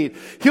extra need.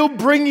 He'll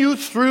bring you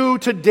through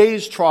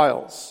today's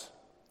trials.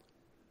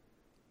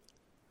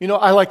 You know,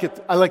 I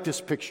like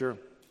this picture.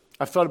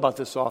 I've thought about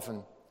this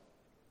often.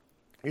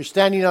 You're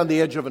standing on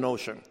the edge of an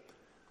ocean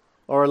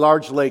or a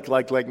large lake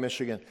like Lake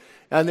Michigan.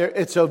 And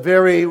it's a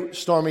very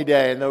stormy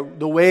day, and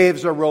the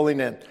waves are rolling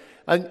in.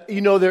 And,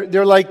 you know,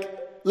 they're like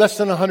less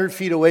than 100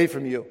 feet away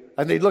from you,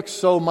 and they look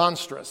so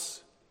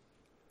monstrous.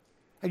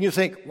 And you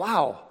think,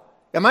 wow,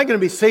 am I going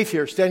to be safe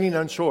here standing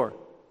on shore?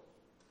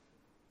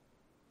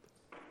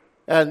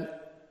 And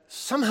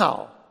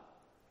somehow,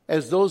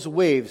 as those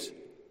waves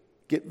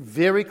get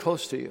very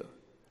close to you,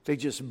 they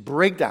just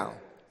break down,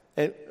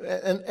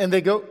 and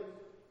they don't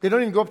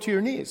even go up to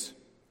your knees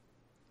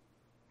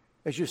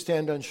as you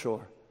stand on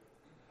shore.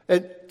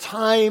 And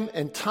time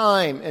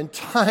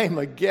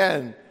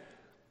again,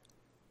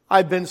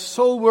 I've been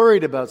so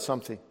worried about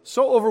something,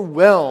 so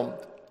overwhelmed,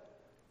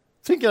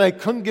 thinking I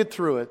couldn't get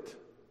through it.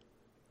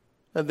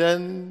 And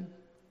then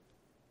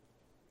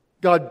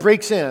God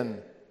breaks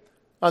in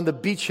on the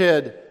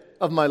beachhead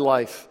of my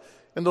life,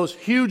 and those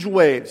huge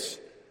waves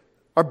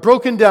are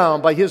broken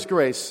down by His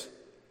grace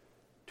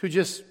to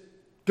just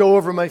go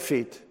over my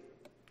feet.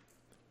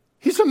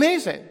 He's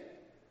amazing.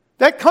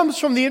 That comes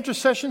from the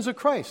intercessions of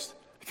Christ,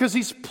 because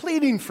He's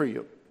pleading for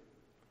you.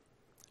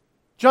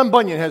 John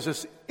Bunyan has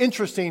this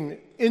interesting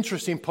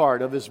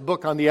part of his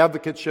book on the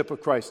advocateship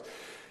of Christ.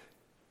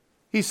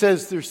 He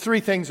says there's three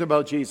things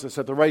about Jesus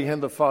at the right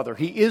hand of the Father.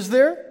 He is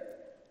there.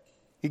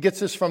 He gets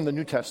this from the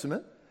New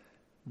Testament,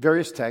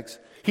 various texts.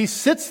 He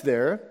sits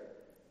there,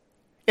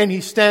 and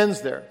He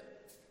stands there.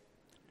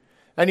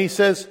 And he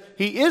says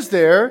He is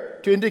there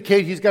to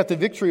indicate He's got the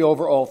victory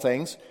over all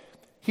things.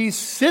 He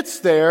sits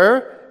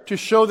there to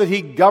show that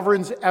He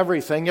governs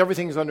everything.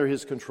 Everything's under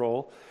His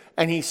control.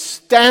 And He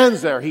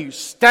stands there. He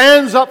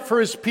stands up for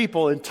His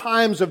people in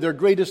times of their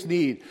greatest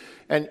need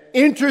and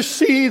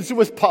intercedes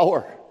with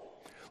power.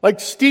 Like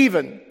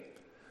Stephen,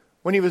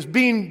 when he was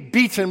being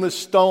beaten with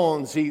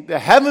stones, the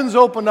heavens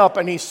opened up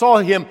and he saw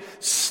him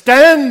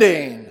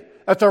standing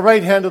at the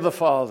right hand of the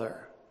Father.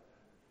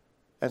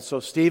 And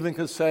so Stephen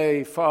could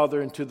say,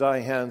 Father, into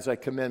Thy hands I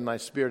commend my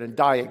spirit, and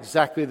die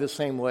exactly the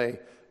same way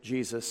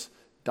Jesus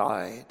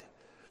died.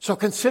 So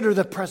consider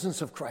the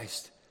presence of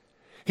Christ.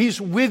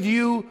 He's with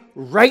you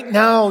right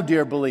now,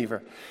 dear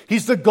believer.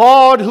 He's the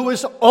God who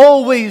is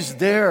always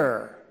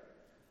there.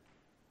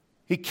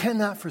 He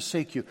cannot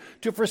forsake you.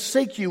 To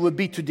forsake you would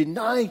be to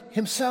deny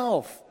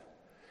Himself.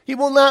 He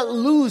will not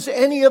lose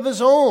any of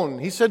His own.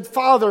 He said,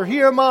 Father,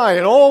 here am I,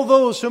 and all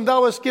those whom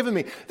Thou hast given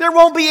me. There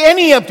won't be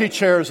any empty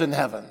chairs in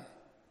heaven.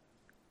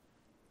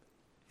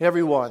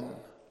 Everyone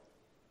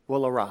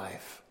will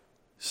arrive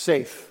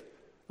safe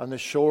on the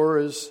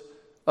shores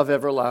of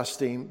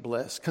everlasting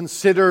bliss.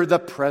 Consider the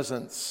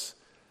presence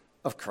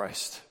of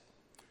Christ.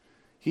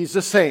 He's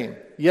the same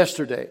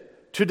yesterday,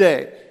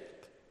 today,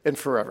 and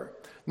forever.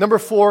 Number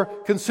 4,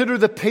 consider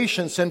the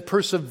patience and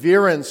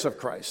perseverance of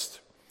Christ.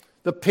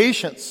 The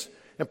patience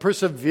and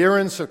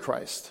perseverance of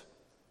Christ.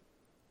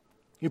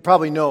 You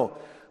probably know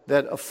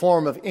that a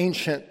form of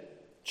ancient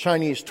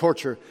Chinese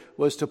torture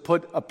was to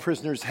put a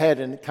prisoner's head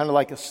in kind of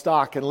like a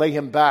stock and lay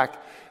him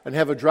back and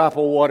have a drop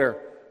of water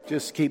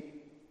just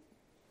keep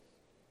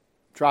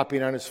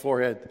dropping on his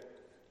forehead.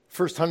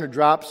 First 100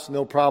 drops,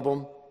 no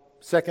problem.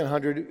 Second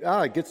 100,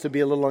 it gets to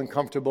be a little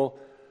uncomfortable.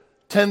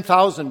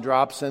 10,000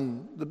 drops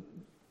and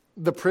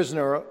the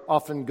prisoner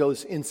often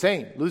goes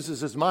insane,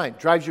 loses his mind,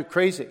 drives you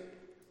crazy.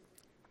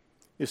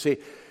 You see,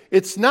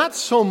 it's not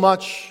so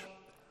much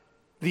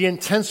the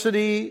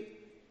intensity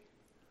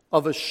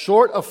of a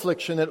short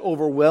affliction that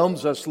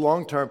overwhelms us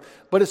long term,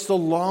 but it's the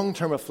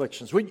long-term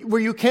afflictions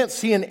where you can't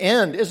see an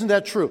end. Isn't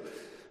that true?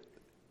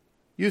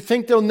 You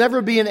think there'll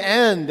never be an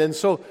end, and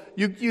so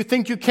you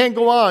think you can't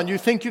go on. You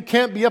think you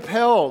can't be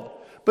upheld.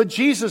 But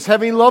Jesus,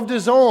 having loved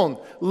his own,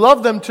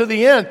 loved them to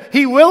the end.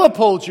 He will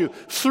uphold you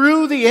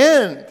through the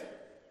end.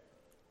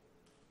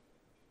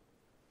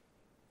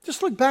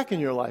 Just look back in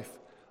your life.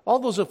 All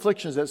those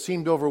afflictions that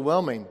seemed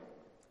overwhelming,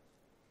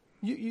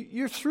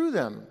 you're through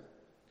them.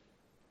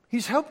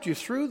 He's helped you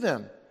through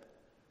them.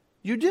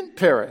 You didn't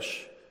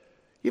perish.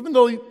 Even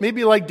though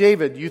maybe like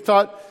David, you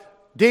thought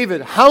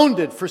David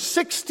hounded for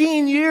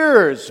 16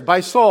 years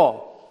by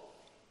Saul.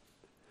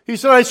 He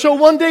said, I shall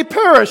one day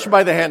perish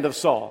by the hand of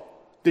Saul.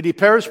 Did he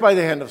perish by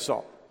the hand of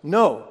Saul?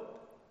 No.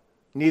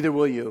 Neither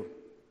will you.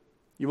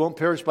 You won't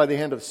perish by the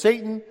hand of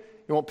Satan.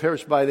 You won't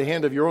perish by the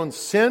hand of your own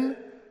sin.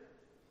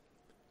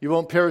 You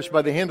won't perish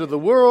by the hand of the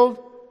world.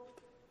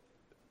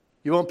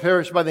 You won't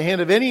perish by the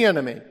hand of any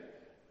enemy.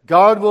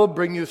 God will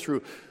bring you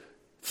through.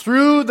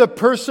 Through the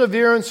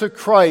perseverance of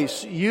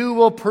Christ, you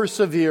will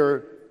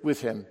persevere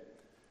with him.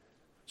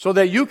 So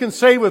that you can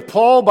say with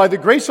Paul, by the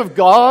grace of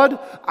God,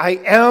 I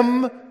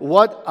am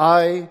what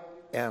I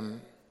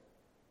am.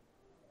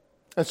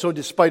 And so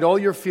despite all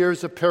your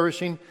fears of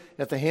perishing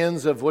at the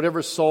hands of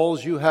whatever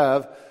Sauls you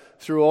have,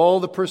 through all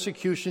the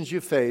persecutions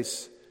you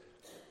face,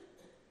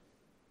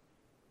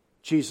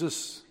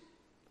 Jesus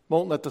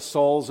won't let the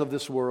Sauls of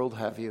this world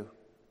have you.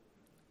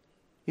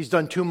 He's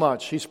done too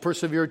much. He's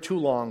persevered too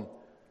long.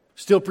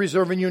 Still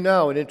preserving you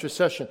now in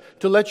intercession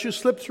to let you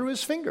slip through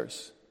his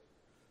fingers.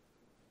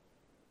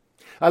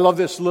 I love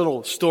this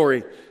little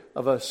story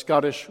of a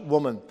Scottish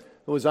woman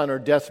who was on her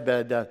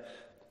deathbed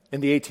in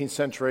the 18th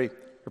century.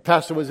 Her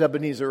pastor was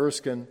Ebenezer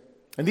Erskine.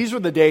 And these were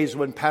the days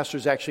when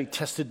pastors actually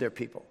tested their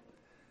people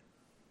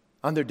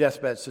on their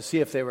deathbeds to see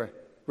if they were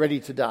ready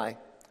to die.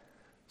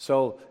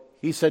 So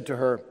he said to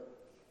her,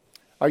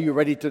 are you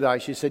ready to die?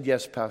 She said,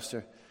 yes,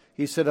 Pastor.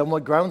 He said, on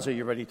what grounds are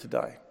you ready to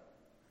die?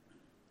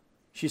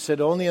 She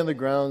said, only on the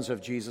grounds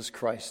of Jesus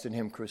Christ and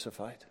him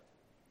crucified.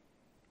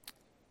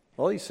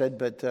 Well, he said,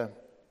 but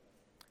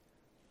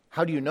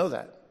how do you know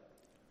that?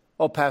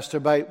 Oh, Pastor,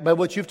 by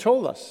what you've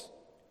told us.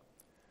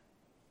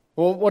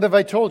 Well, what have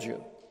I told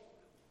you?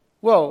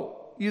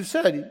 Well, you've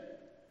said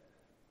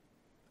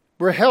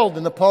we're held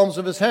in the palms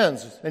of his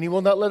hands and he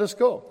will not let us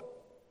go.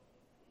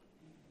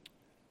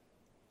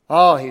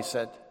 Oh, he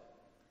said,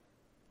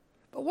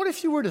 but what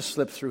if you were to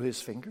slip through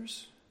his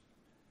fingers?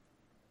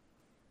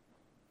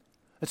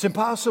 It's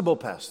impossible,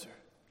 Pastor.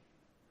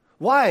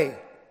 Why?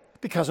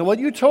 Because of what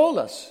you told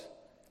us.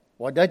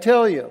 What did I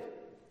tell you?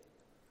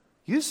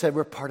 You said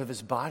we're part of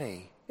his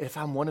body. If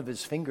I'm one of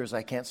his fingers,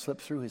 I can't slip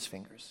through his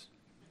fingers.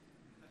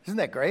 Isn't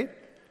that great?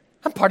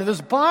 I'm part of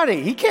his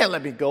body. He can't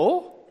let me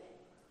go.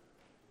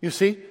 You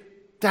see,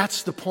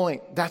 that's the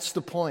point. That's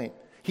the point.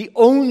 He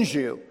owns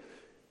you.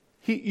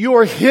 You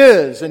are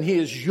his and he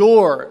is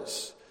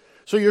yours.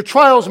 So your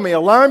trials may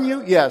alarm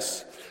you,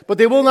 yes, but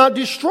they will not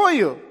destroy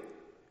you.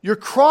 Your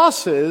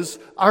crosses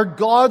are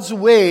God's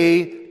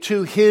way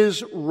to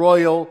his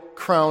royal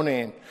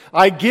crowning.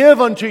 I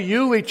give unto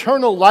you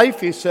eternal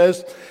life, he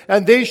says,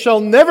 and they shall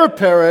never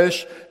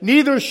perish,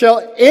 neither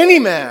shall any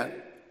man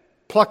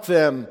pluck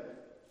them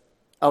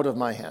out of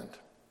my hand.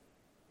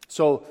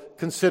 So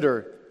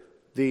consider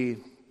the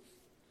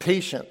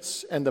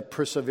patience and the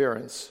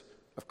perseverance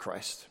of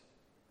Christ.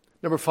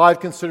 Number 5,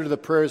 consider the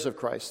prayers of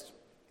Christ.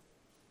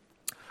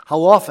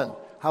 How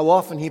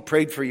often he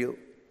prayed for you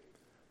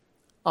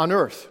on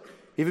earth,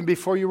 even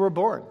before you were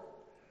born.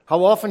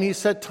 How often he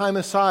set time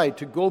aside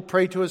to go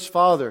pray to his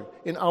Father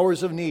in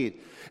hours of need.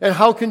 And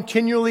how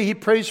continually he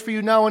prays for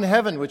you now in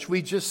heaven, which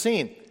we just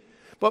seen.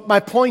 But my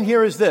point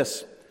here is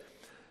this.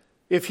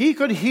 If he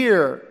could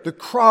hear the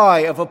cry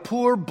of a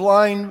poor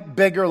blind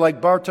beggar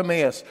like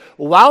Bartimaeus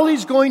while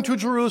he's going to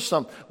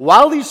Jerusalem,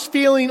 while he's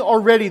feeling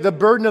already the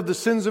burden of the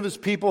sins of his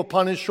people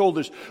upon his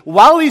shoulders,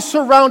 while he's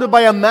surrounded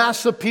by a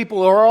mass of people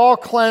who are all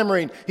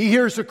clamoring, he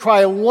hears the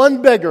cry of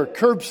one beggar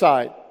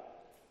curbside.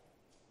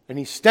 And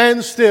he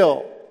stands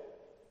still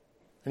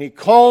and he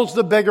calls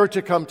the beggar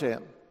to come to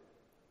him.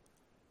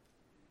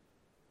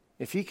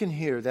 If he can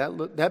hear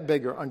that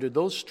beggar under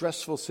those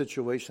stressful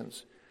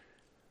situations,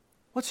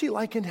 what's he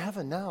like in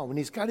heaven now when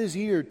he's got his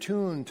ear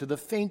tuned to the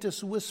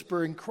faintest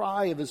whisper and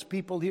cry of his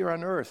people here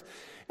on earth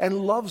and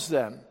loves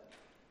them?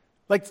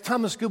 Like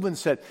Thomas Goodwin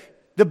said,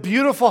 the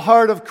beautiful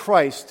heart of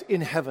Christ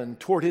in heaven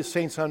toward his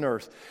saints on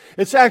earth.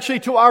 It's actually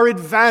to our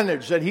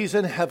advantage that he's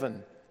in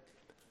heaven,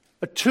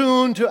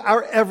 attuned to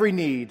our every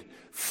need,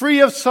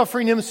 free of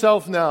suffering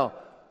himself now.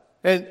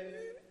 And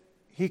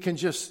he can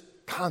just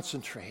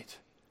concentrate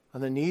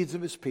on the needs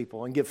of his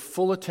people and give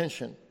full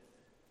attention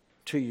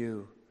to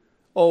you.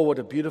 Oh, what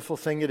a beautiful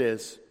thing it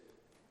is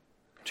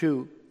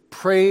to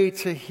pray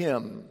to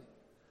him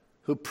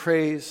who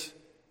prays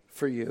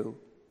for you.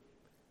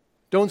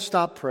 Don't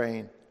stop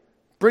praying.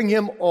 Bring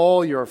him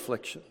all your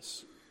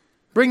afflictions.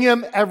 Bring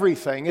him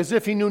everything, as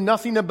if he knew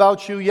nothing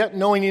about you, yet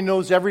knowing he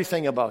knows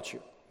everything about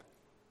you.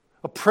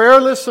 A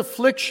prayerless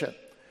affliction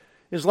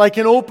is like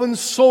an open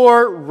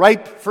sore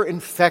ripe for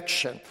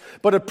infection.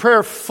 But a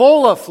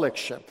prayerful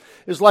affliction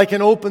is like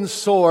an open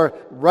sore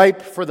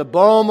ripe for the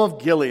balm of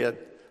Gilead,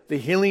 the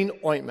healing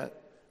ointment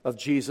of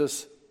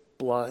Jesus'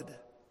 blood.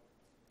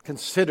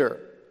 Consider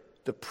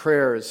the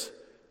prayers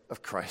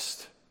of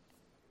Christ.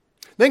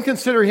 Then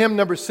consider him,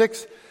 number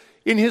 6,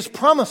 in his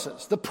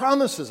promises, the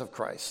promises of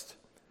Christ.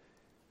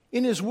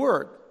 In his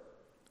word.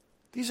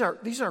 These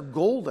are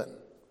golden.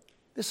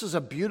 This is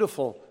a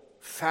beautiful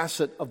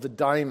facet of the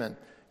diamond.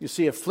 You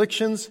see,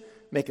 afflictions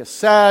make us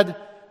sad,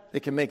 they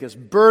can make us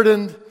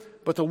burdened,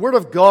 but the word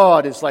of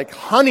God is like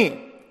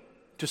honey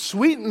to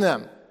sweeten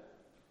them.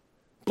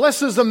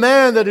 Blessed is the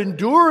man that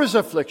endures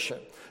affliction,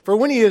 for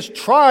when he is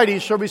tried, he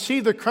shall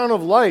receive the crown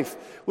of life,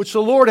 which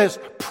the Lord has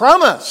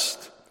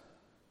promised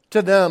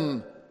to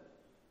them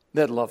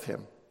that love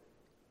him.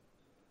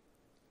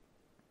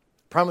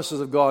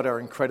 Promises of God are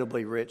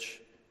incredibly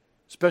rich,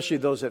 especially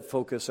those that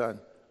focus on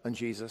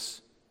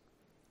Jesus.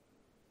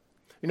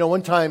 You know,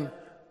 one time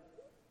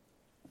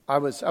I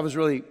was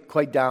really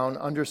quite down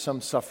under some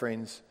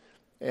sufferings,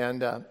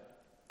 and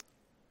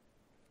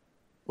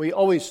we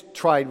always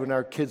tried when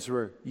our kids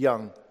were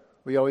young.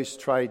 We always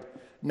tried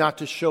not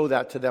to show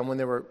that to them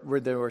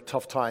when there were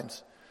tough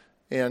times.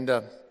 And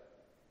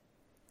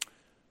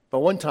but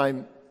one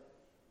time,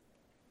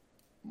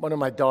 one of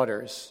my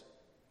daughters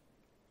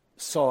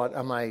saw it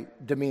on my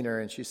demeanor,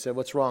 and she said,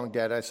 "What's wrong,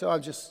 Dad?" I said,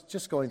 "I'm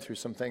just going through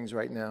some things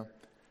right now."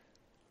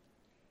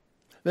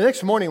 The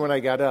next morning when I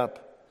got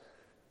up,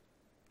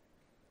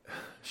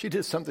 she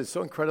did something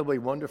so incredibly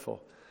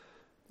wonderful.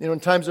 You know, in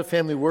times of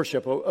family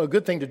worship, a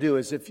good thing to do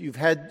is if you've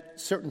had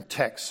certain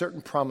texts,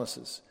 certain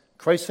promises,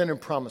 Christ-centered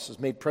promises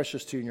made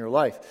precious to you in your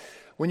life,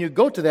 when you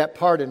go to that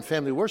part in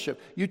family worship,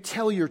 you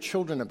tell your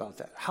children about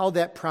that, how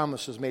that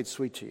promise was made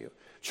sweet to you.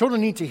 Children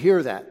need to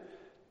hear that.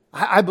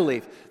 I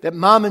believe that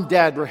mom and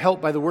dad were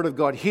helped by the Word of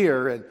God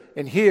here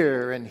and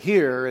here and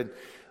here. And,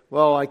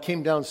 well, I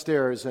came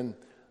downstairs and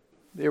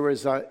there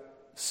was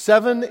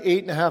 7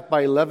 8.5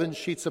 by 11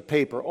 sheets of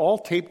paper, all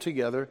taped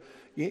together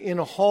in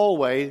a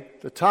hallway.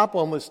 The top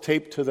one was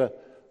taped to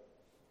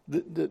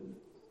the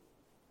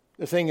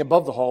thing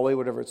above the hallway,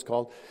 whatever it's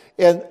called.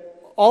 And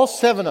all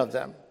 7 of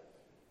them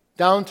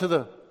down to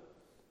the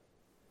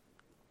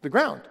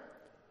ground.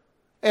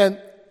 And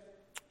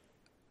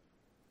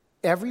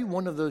every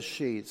one of those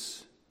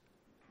sheets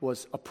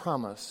was a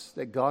promise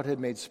that God had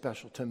made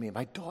special to me.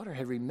 My daughter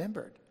had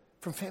remembered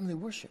from family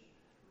worship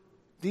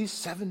these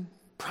 7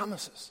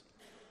 promises.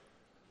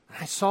 And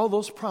I saw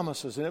those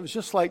promises, and it was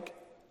just like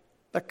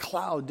a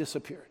cloud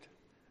disappeared.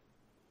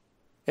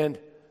 And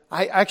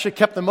I actually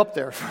kept them up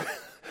there for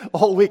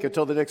all week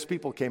until the next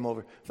people came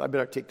over. So I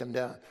better take them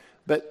down.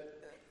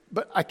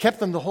 But I kept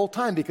them the whole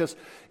time because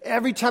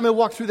every time I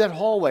walked through that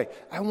hallway,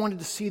 I wanted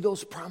to see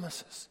those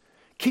promises.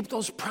 Keep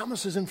those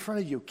promises in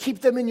front of you.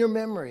 Keep them in your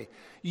memory.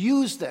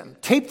 Use them.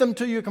 Tape them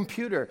to your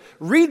computer.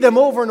 Read them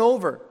over and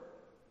over.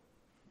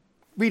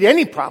 Read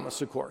any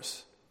promise, of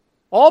course.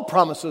 All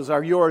promises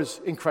are yours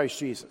in Christ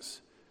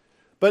Jesus.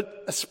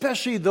 But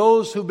especially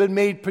those who've been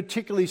made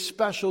particularly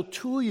special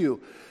to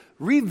you.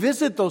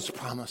 Revisit those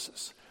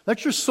promises.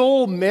 Let your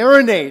soul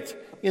marinate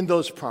in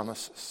those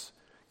promises.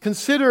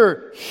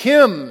 Consider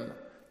him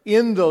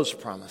in those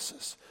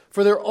promises.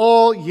 For they're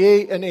all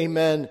yea and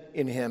amen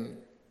in him.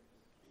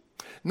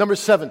 Number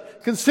 7,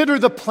 consider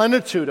the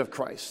plenitude of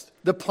Christ.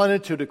 The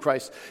plenitude of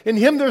Christ. In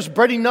him there's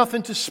bread enough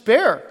and to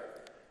spare.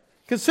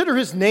 Consider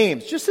his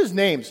names, just his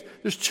names.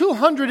 There's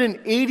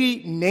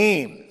 280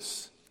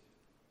 names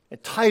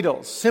and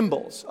titles,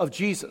 symbols of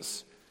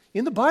Jesus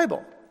in the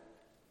Bible.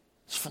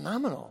 It's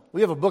phenomenal.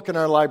 We have a book in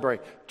our library.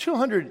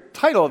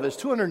 Title of it is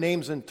 200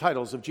 names and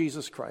titles of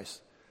Jesus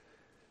Christ.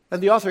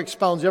 And the author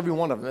expounds every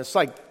one of them. It's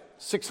like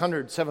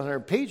 600,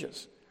 700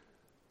 pages.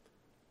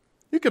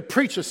 You could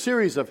preach a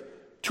series of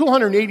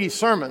 280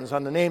 sermons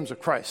on the names of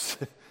Christ.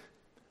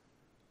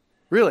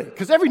 Really,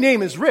 because every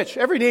name is rich.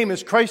 Every name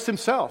is Christ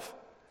himself.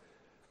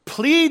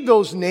 Plead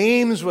those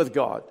names with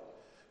God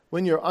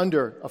when you're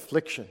under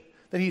affliction.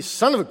 That he's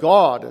Son of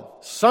God, and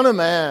Son of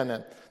Man,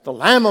 and the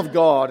Lamb of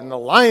God, and the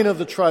Lion of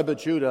the tribe of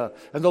Judah,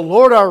 and the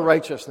Lord our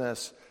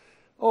righteousness.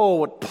 Oh,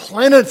 what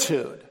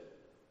plenitude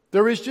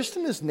there is just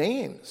in his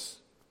names.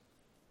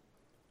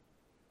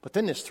 But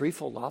then this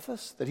threefold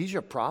office, that he's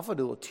your prophet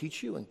who will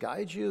teach you and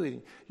guide you,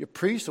 and your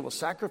priest who will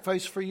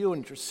sacrifice for you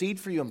and intercede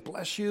for you and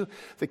bless you,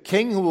 the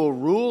king who will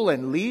rule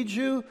and lead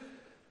you.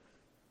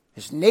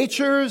 His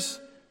nature's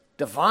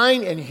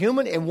divine and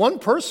human in one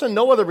person.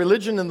 No other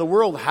religion in the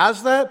world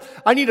has that.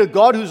 I need a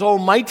God who's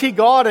almighty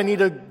God. I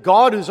need a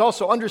God who's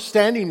also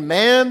understanding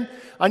man.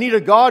 I need a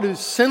God who's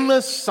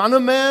sinless, Son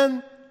of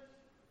Man.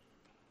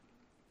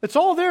 It's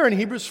all there in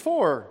Hebrews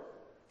 4.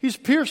 He's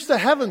pierced the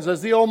heavens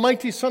as the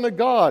almighty Son of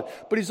God,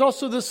 but He's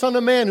also the Son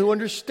of Man who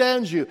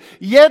understands you,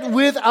 yet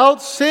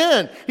without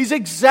sin. He's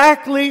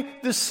exactly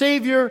the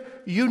Savior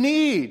you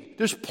need.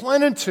 There's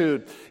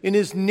plenitude in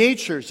His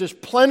natures. There's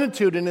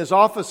plenitude in His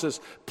offices,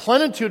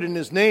 plenitude in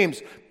His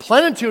names,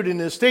 plenitude in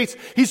His states.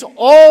 He's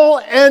all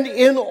and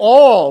in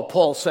all,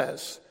 Paul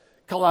says.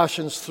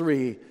 Colossians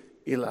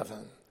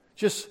 3:11.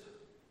 Just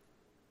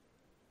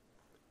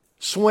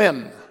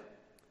swim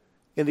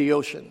in the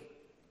ocean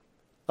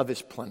of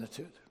His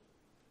plenitude.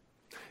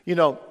 You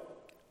know,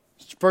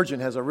 Spurgeon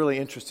has a really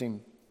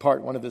interesting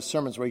part, one of his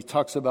sermons, where he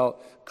talks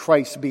about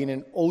Christ being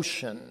an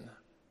ocean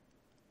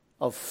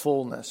of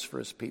fullness for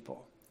His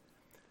people.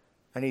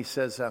 And he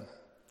says,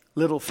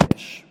 little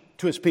fish,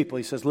 to His people,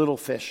 he says, little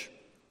fish,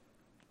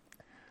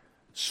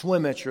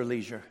 swim at your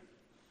leisure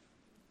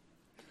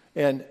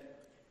and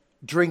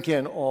drink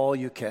in all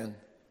you can.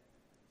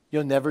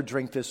 You'll never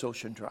drink this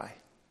ocean dry.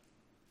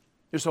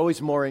 There's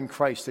always more in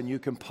Christ than you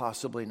can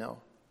possibly know.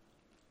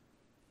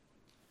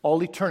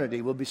 All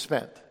eternity will be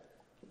spent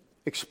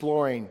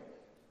exploring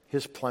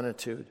His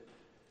plenitude.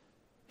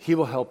 He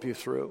will help you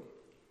through.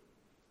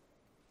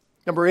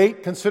 Number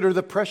 8, consider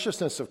the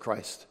preciousness of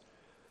Christ.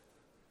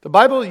 The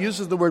Bible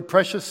uses the word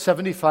precious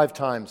 75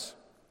 times.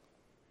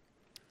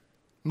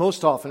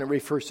 Most often it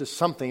refers to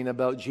something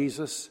about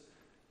Jesus,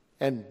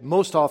 and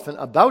most often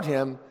about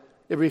Him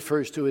it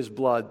refers to His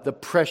blood, the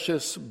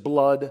precious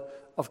blood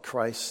of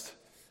Christ.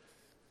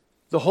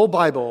 The whole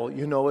Bible,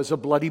 you know, is a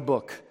bloody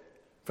book.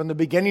 From the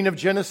beginning of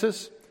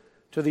Genesis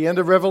to the end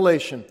of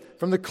Revelation,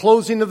 from the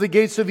closing of the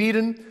gates of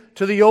Eden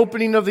to the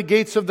opening of the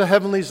gates of the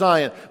heavenly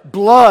Zion.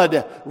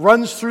 Blood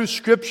runs through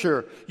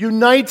Scripture,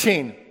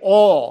 uniting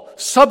all.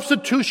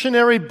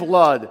 Substitutionary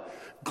blood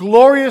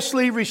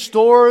gloriously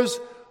restores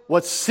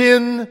what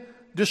sin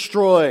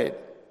destroyed.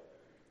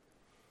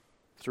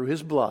 Through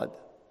His blood,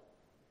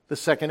 the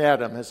second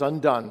Adam has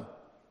undone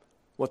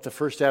what the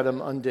first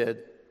Adam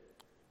undid,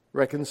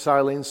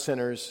 reconciling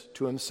sinners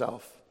to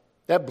Himself.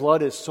 That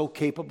blood is so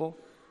capable.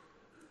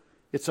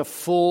 It's a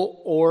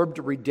full-orbed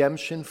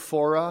redemption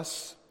for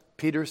us,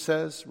 Peter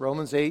says,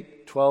 Romans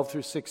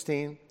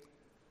 8:12-16.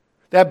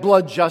 That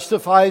blood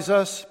justifies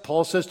us,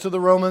 Paul says to the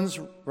Romans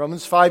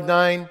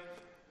 5:9.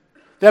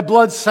 That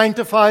blood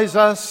sanctifies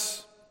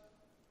us.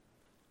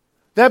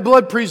 That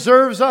blood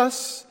preserves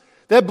us.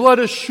 That blood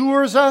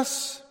assures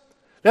us.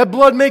 That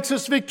blood makes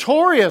us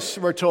victorious,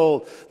 we're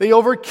told. They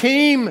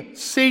overcame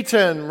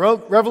Satan,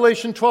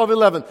 Revelation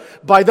 12:11,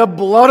 by the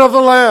blood of the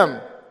Lamb.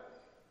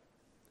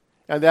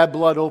 And that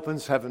blood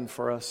opens heaven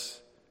for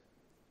us.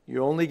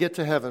 You only get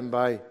to heaven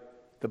by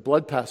the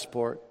blood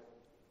passport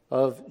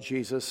of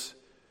Jesus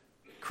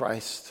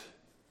Christ.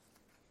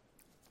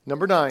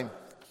 Number 9,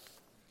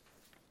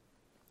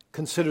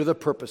 consider the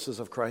purposes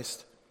of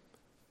Christ.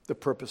 The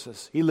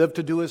purposes. He lived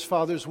to do His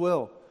Father's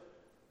will,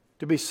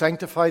 to be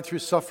sanctified through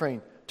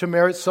suffering, to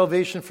merit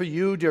salvation for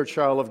you, dear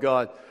child of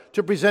God,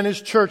 to present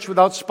His church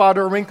without spot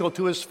or wrinkle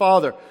to His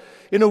Father.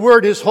 In a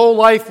word, His whole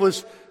life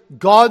was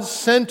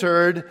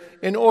God-centered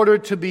in order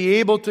to be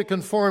able to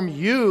conform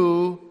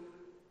you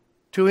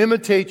to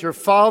imitate your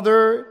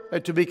Father,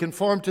 and to be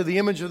conformed to the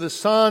image of the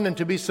Son, and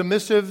to be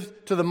submissive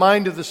to the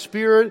mind of the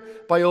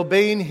Spirit by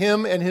obeying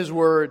Him and His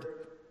Word.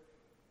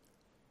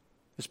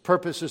 His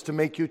purpose is to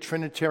make you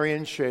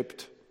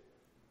Trinitarian-shaped.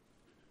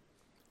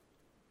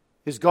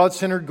 His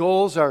God-centered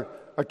goals are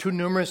too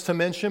numerous to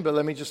mention, but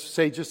let me just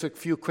say just a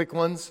few quick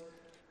ones.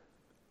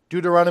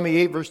 Deuteronomy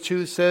 8 verse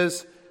 2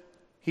 says,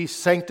 He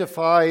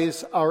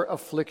sanctifies our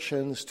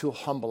afflictions to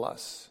humble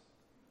us.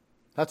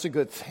 That's a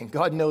good thing.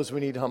 God knows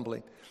we need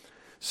humbling.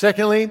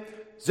 Secondly,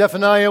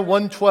 Zephaniah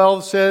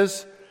 1:12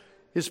 says,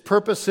 His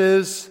purpose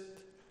is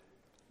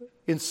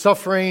in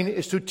suffering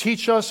is to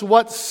teach us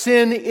what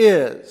sin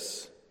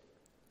is.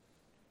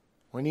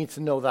 We need to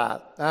know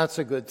that. That's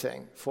a good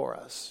thing for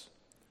us.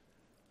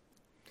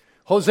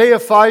 Hosea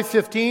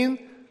 5:15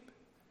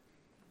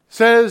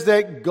 says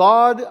that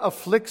God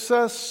afflicts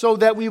us so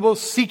that we will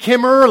seek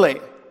Him early.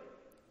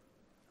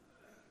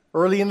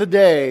 Early in the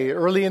day,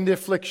 early in the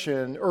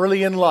affliction,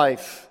 early in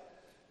life.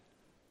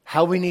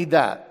 How we need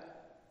that.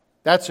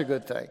 That's a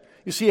good thing.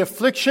 You see,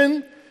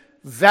 affliction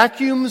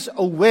vacuums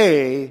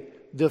away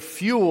the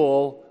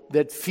fuel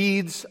that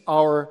feeds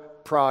our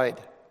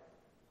pride.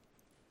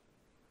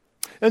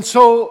 And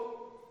so,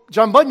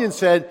 John Bunyan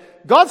said,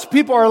 God's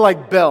people are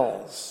like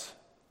bells.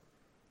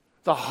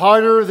 The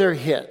harder they're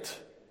hit,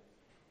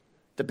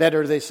 the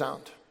better they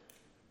sound.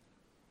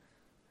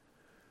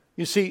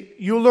 You see,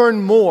 you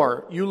learn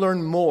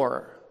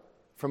more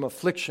from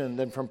affliction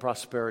than from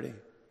prosperity.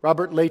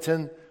 Robert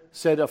Leighton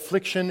said,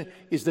 affliction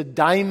is the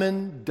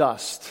diamond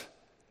dust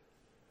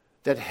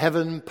that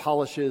heaven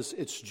polishes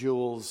its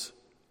jewels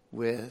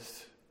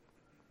with.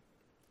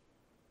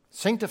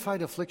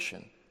 Sanctified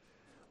affliction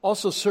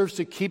also serves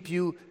to keep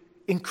you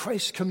in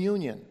Christ's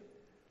communion,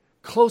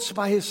 close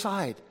by his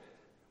side.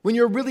 When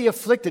you're really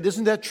afflicted,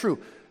 isn't that true?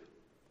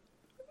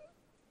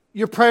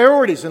 Your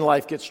priorities in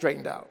life get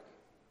straightened out.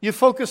 You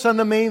focus on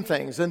the main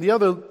things, and the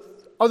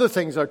other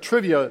things are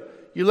trivia.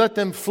 You let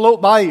them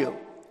float by you.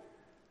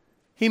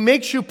 He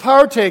makes you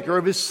partaker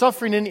of his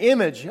suffering and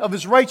image, of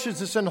his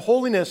righteousness and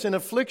holiness in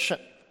affliction,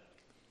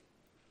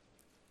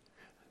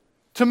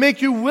 to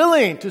make you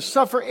willing to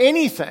suffer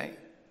anything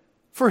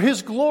for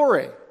his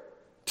glory.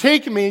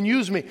 Take me and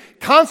use me.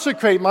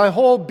 Consecrate my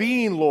whole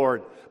being,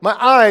 Lord, my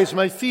eyes,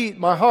 my feet,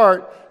 my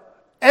heart,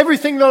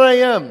 everything that I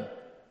am,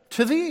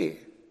 to thee.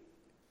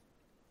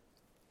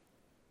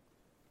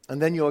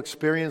 And then you'll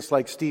experience,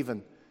 like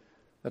Stephen,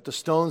 that the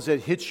stones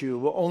that hit you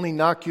will only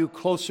knock you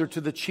closer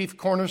to the chief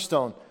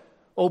cornerstone,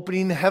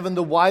 opening heaven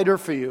the wider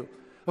for you.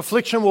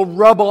 Affliction will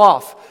rub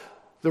off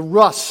the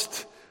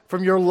rust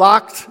from your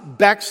locked,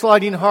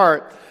 backsliding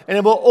heart, and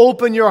it will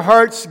open your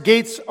heart's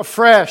gates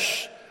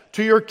afresh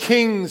to your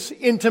King's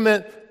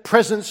intimate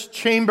presence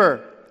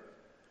chamber,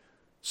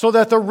 so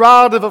that the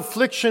rod of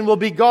affliction will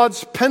be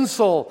God's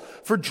pencil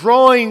for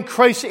drawing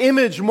Christ's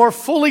image more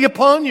fully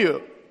upon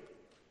you.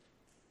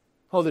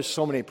 Oh, there's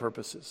so many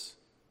purposes.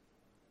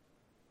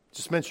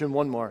 Just mention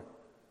one more.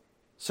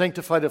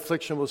 Sanctified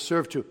affliction will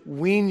serve to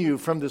wean you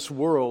from this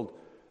world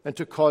and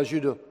to cause you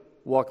to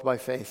walk by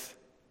faith.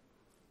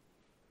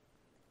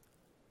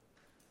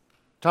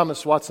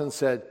 Thomas Watson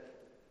said,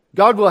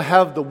 God will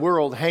have the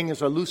world hang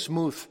as a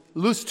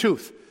loose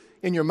tooth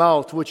in your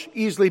mouth, which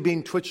easily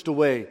being twitched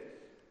away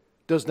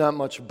does not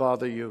much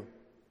bother you.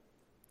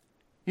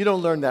 You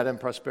don't learn that in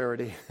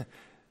prosperity.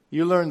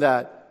 You learn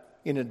that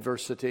in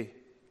adversity.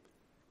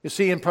 You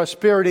see, in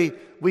prosperity,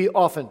 we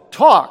often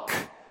talk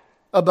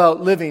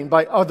about living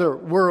by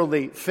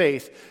otherworldly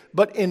faith,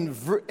 but in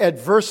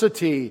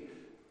adversity,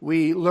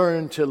 we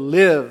learn to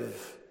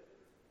live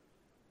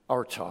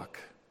our talk.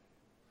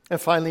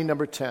 And finally,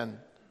 number 10,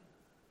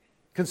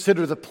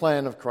 consider the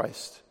plan of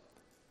Christ.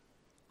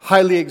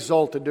 Highly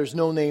exalted, there's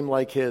no name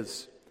like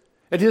his.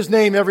 At his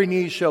name, every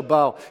knee shall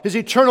bow. His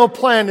eternal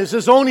plan is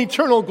his own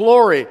eternal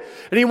glory,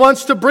 and he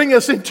wants to bring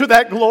us into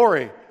that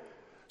glory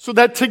so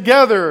that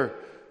together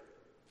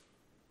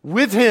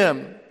with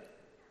him,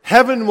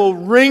 heaven will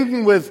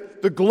ring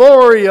with the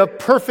glory of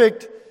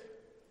perfect,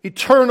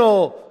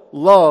 eternal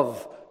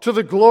love to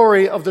the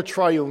glory of the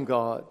triune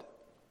God.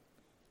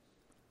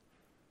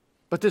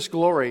 But this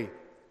glory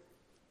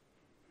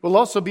will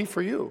also be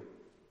for you,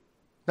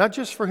 not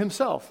just for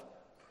himself.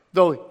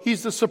 Though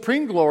he's the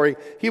supreme glory,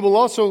 he will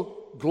also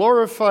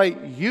glorify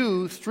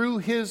you through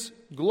his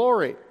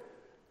glory,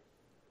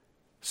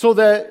 so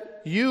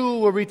that you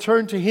will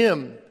return to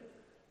him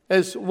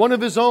as one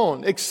of his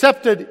own,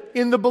 accepted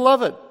in the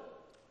beloved,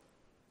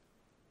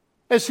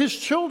 as his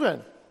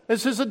children,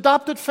 as his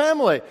adopted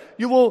family.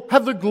 You will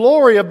have the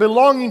glory of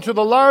belonging to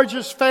the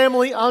largest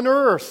family on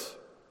earth.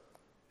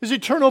 His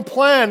eternal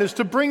plan is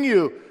to bring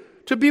you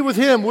to be with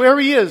him where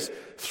he is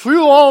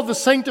through all the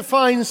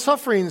sanctifying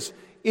sufferings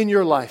in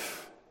your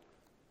life.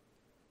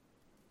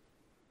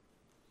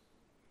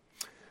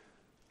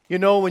 You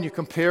know, when you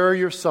compare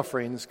your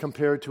sufferings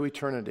compared to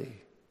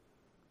eternity,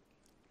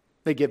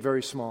 they get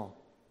very small,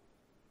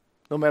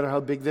 no matter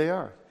how big they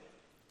are.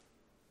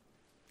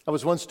 I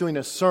was once doing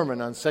a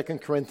sermon on 2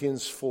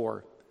 Corinthians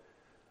 4.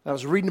 I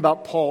was reading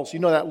about Paul's,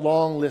 that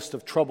long list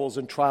of troubles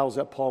and trials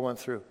that Paul went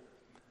through.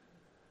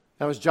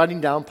 I was jotting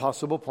down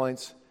possible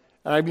points,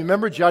 and I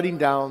remember jotting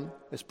down,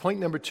 as point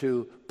number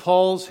 2,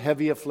 Paul's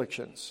heavy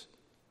afflictions,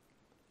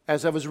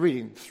 as I was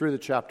reading through the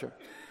chapter.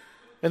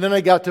 And then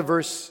I got to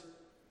verse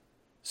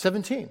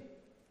 17.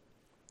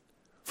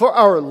 For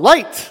our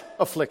light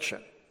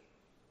affliction,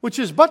 which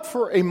is but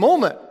for a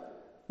moment,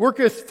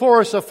 worketh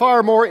for us a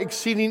far more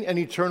exceeding and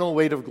eternal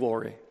weight of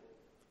glory.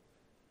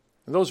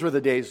 And those were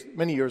the days,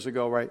 many years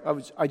ago, right?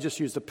 I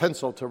just used a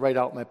pencil to write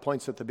out my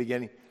points at the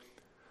beginning.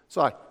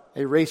 So I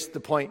erased the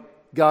point,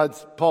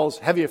 Paul's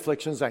heavy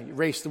afflictions. I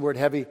erased the word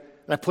heavy,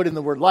 and I put in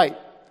the word light.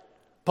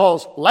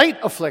 Paul's light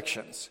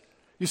afflictions.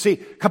 You see,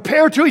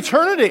 compared to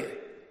eternity,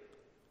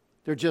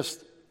 they're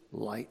just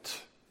light.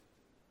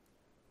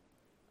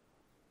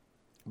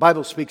 The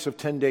Bible speaks of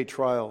 10-day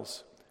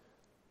trials.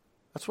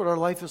 That's what our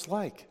life is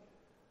like.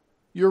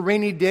 Your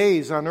rainy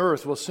days on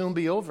earth will soon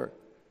be over.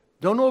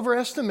 Don't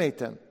overestimate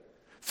them.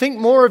 Think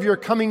more of your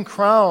coming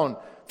crown.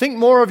 Think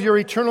more of your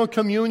eternal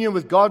communion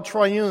with God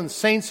triune,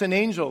 saints and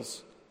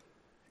angels.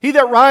 He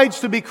that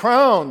rides to be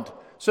crowned,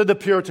 said the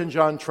Puritan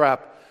John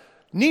Trapp,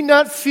 need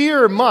not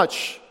fear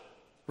much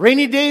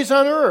rainy days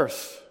on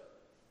earth.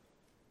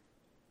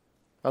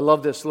 I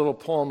love this little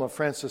poem of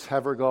Francis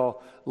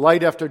Havergal.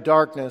 Light after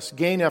darkness,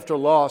 gain after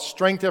loss,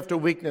 strength after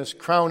weakness,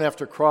 crown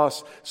after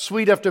cross,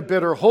 sweet after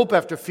bitter, hope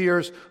after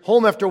fears,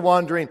 home after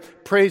wandering,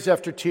 praise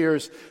after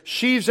tears,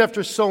 sheaves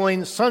after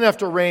sowing, sun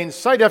after rain,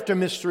 sight after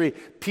mystery,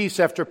 peace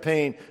after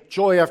pain,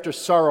 joy after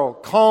sorrow,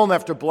 calm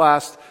after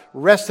blast,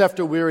 rest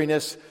after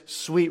weariness,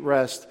 sweet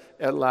rest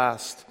at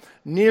last.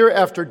 Near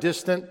after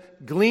distant,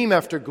 gleam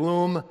after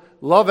gloom,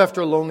 love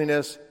after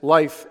loneliness,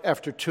 life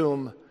after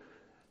tomb.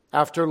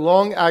 After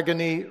long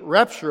agony,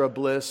 rapture of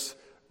bliss,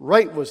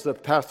 right was the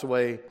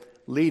pathway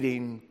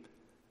leading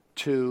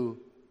to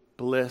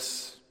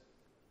bliss.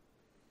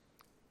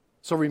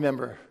 So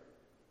remember,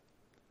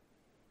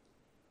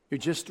 you're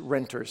just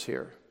renters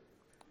here.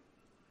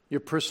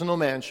 Your personal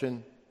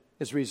mansion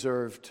is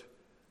reserved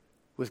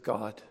with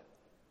God.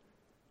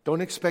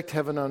 Don't expect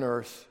heaven on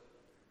earth.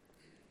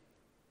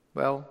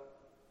 Well,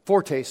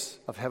 foretastes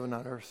of heaven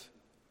on earth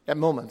at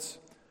moments.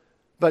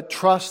 But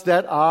trust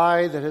that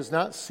eye that has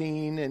not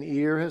seen and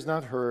ear has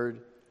not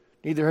heard,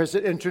 neither has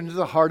it entered into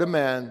the heart of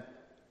man,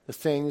 the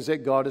things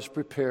that God has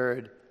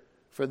prepared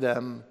for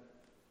them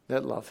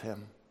that love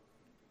him.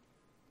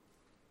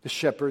 The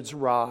shepherd's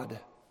rod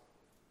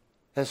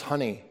has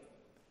honey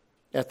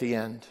at the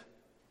end.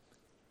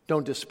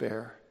 Don't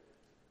despair.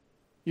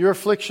 Your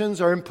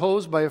afflictions are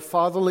imposed by a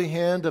fatherly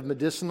hand of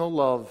medicinal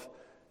love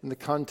in the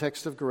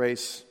context of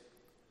grace.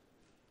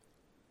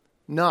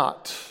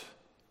 Not,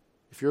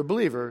 if you're a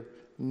believer,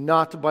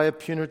 not by a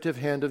punitive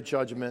hand of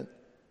judgment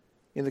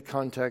in the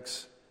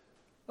context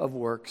of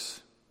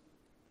works.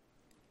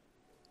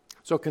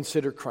 So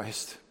consider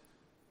Christ,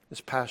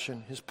 his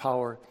passion, his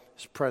power,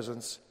 his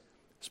presence,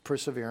 his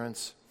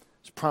perseverance,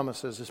 his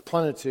promises, his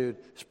plenitude,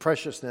 his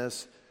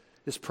preciousness,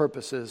 his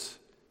purposes,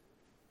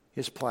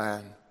 his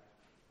plan.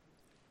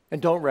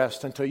 And don't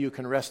rest until you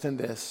can rest in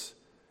this.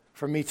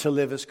 For me to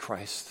live is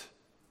Christ,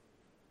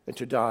 and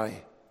to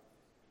die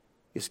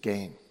is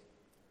gain.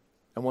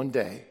 And one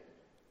day,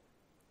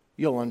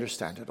 you'll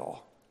understand it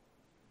all.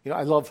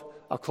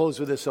 I'll close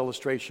with this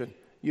illustration.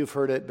 You've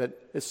heard it,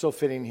 but it's so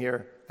fitting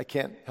here. I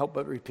can't help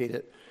but repeat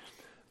it.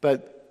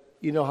 But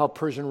you know how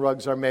Persian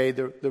rugs are made.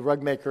 The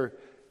rug maker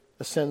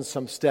ascends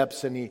some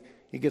steps, and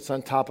he gets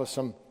on top of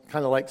some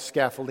kind of like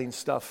scaffolding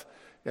stuff,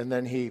 and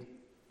then he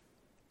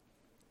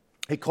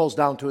calls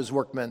down to his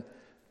workmen,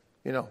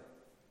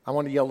 I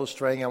want a yellow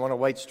string, I want a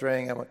white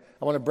string, I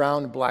want a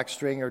brown and black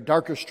string, or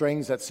darker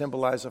strings that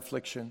symbolize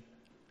affliction.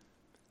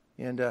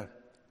 And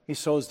he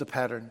sews the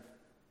pattern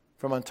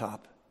from on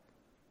top.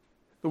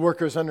 The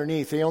workers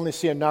underneath, they only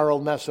see a narrow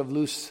mess of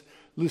loose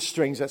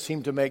strings that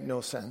seem to make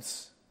no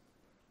sense.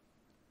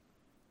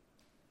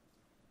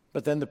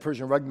 But then the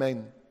Persian rug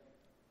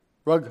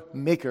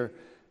maker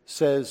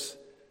says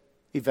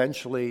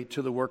eventually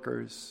to the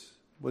workers,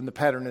 when the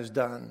pattern is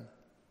done,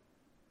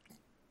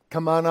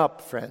 "Come on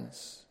up,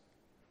 friends."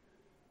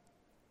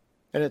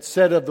 And it's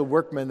said of the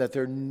workmen that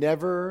they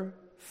never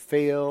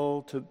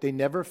fail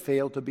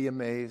to be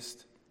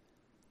amazed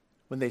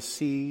when they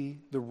see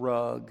the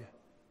rug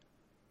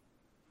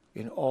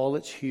in all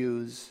its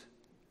hues,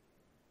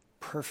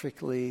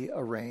 perfectly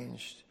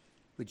arranged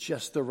with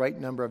just the right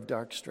number of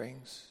dark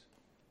strings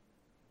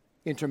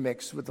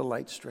intermixed with the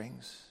light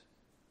strings,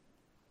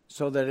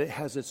 so that it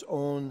has its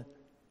own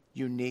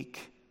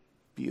unique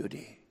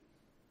beauty.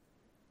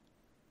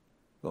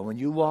 But when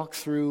you walk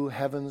through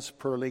heaven's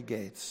pearly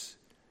gates,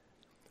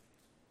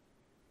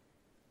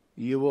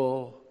 you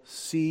will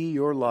see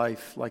your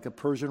life like a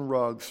Persian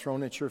rug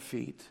thrown at your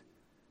feet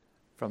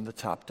from the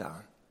top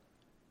down.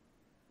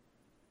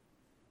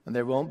 And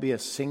there won't be a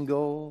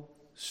single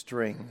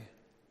string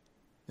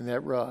in that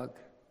rug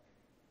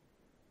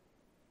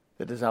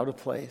that is out of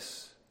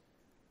place.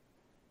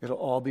 It'll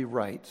all be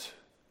right,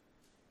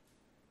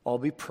 all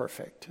be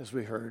perfect, as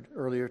we heard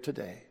earlier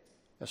today.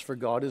 As for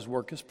God, his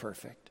work is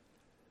perfect.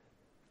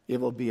 It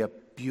will be a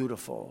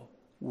beautiful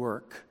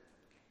work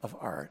of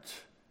art,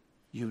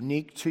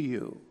 unique to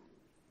you.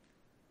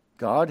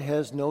 God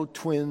has no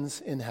twins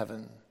in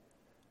heaven,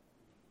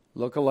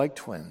 look-alike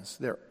twins.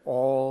 They're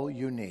all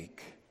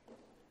unique,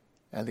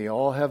 and they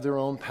all have their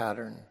own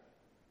pattern,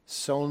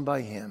 sown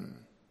by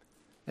him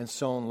and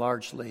sown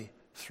largely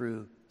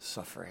through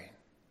suffering.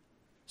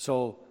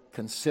 So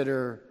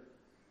consider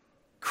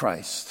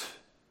Christ,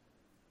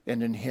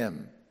 and in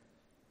him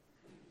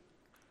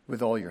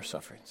with all your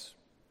sufferings.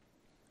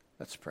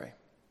 Let's pray.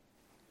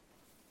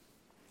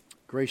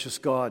 Gracious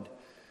God,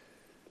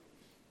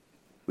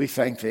 we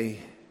thank thee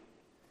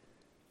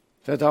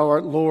that thou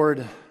art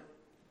Lord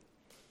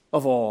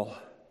of all,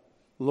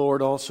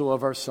 Lord also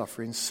of our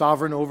sufferings,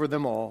 sovereign over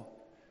them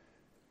all,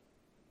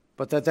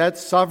 but that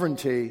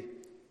sovereignty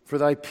for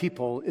thy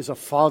people is a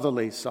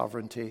fatherly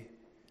sovereignty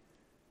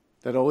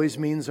that always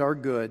means our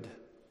good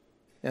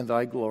and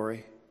thy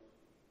glory.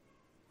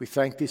 We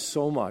thank thee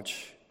so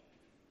much,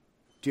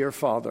 dear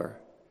Father,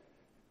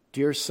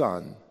 dear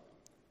Son,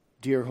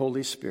 dear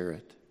Holy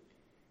Spirit,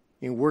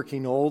 in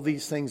working all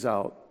these things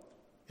out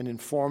and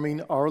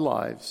informing our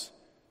lives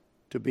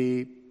to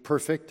be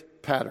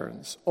perfect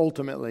patterns,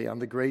 ultimately on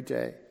the great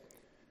day,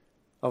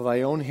 of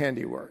thy own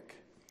handiwork,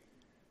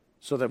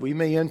 so that we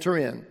may enter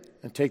in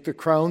and take the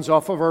crowns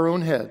off of our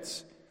own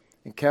heads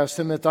and cast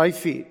them at thy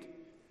feet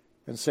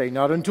and say,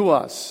 not unto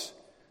us,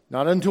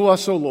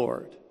 O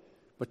Lord,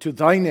 but to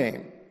thy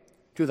name,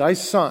 to thy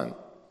Son,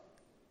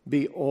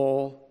 be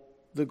all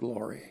the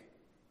glory,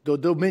 the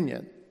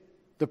dominion,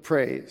 the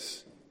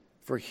praise,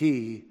 for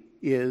he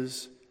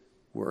is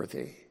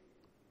worthy.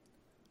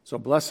 So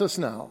bless us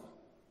now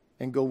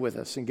and go with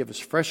us and give us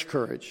fresh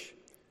courage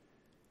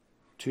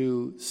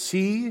to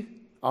see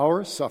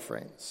our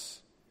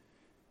sufferings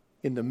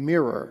in the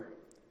mirror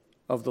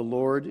of the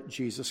Lord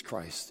Jesus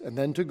Christ, and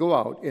then to go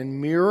out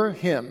and mirror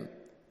him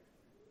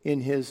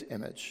in his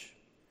image.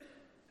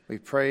 We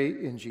pray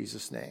in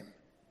Jesus' name.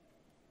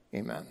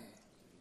 Amen.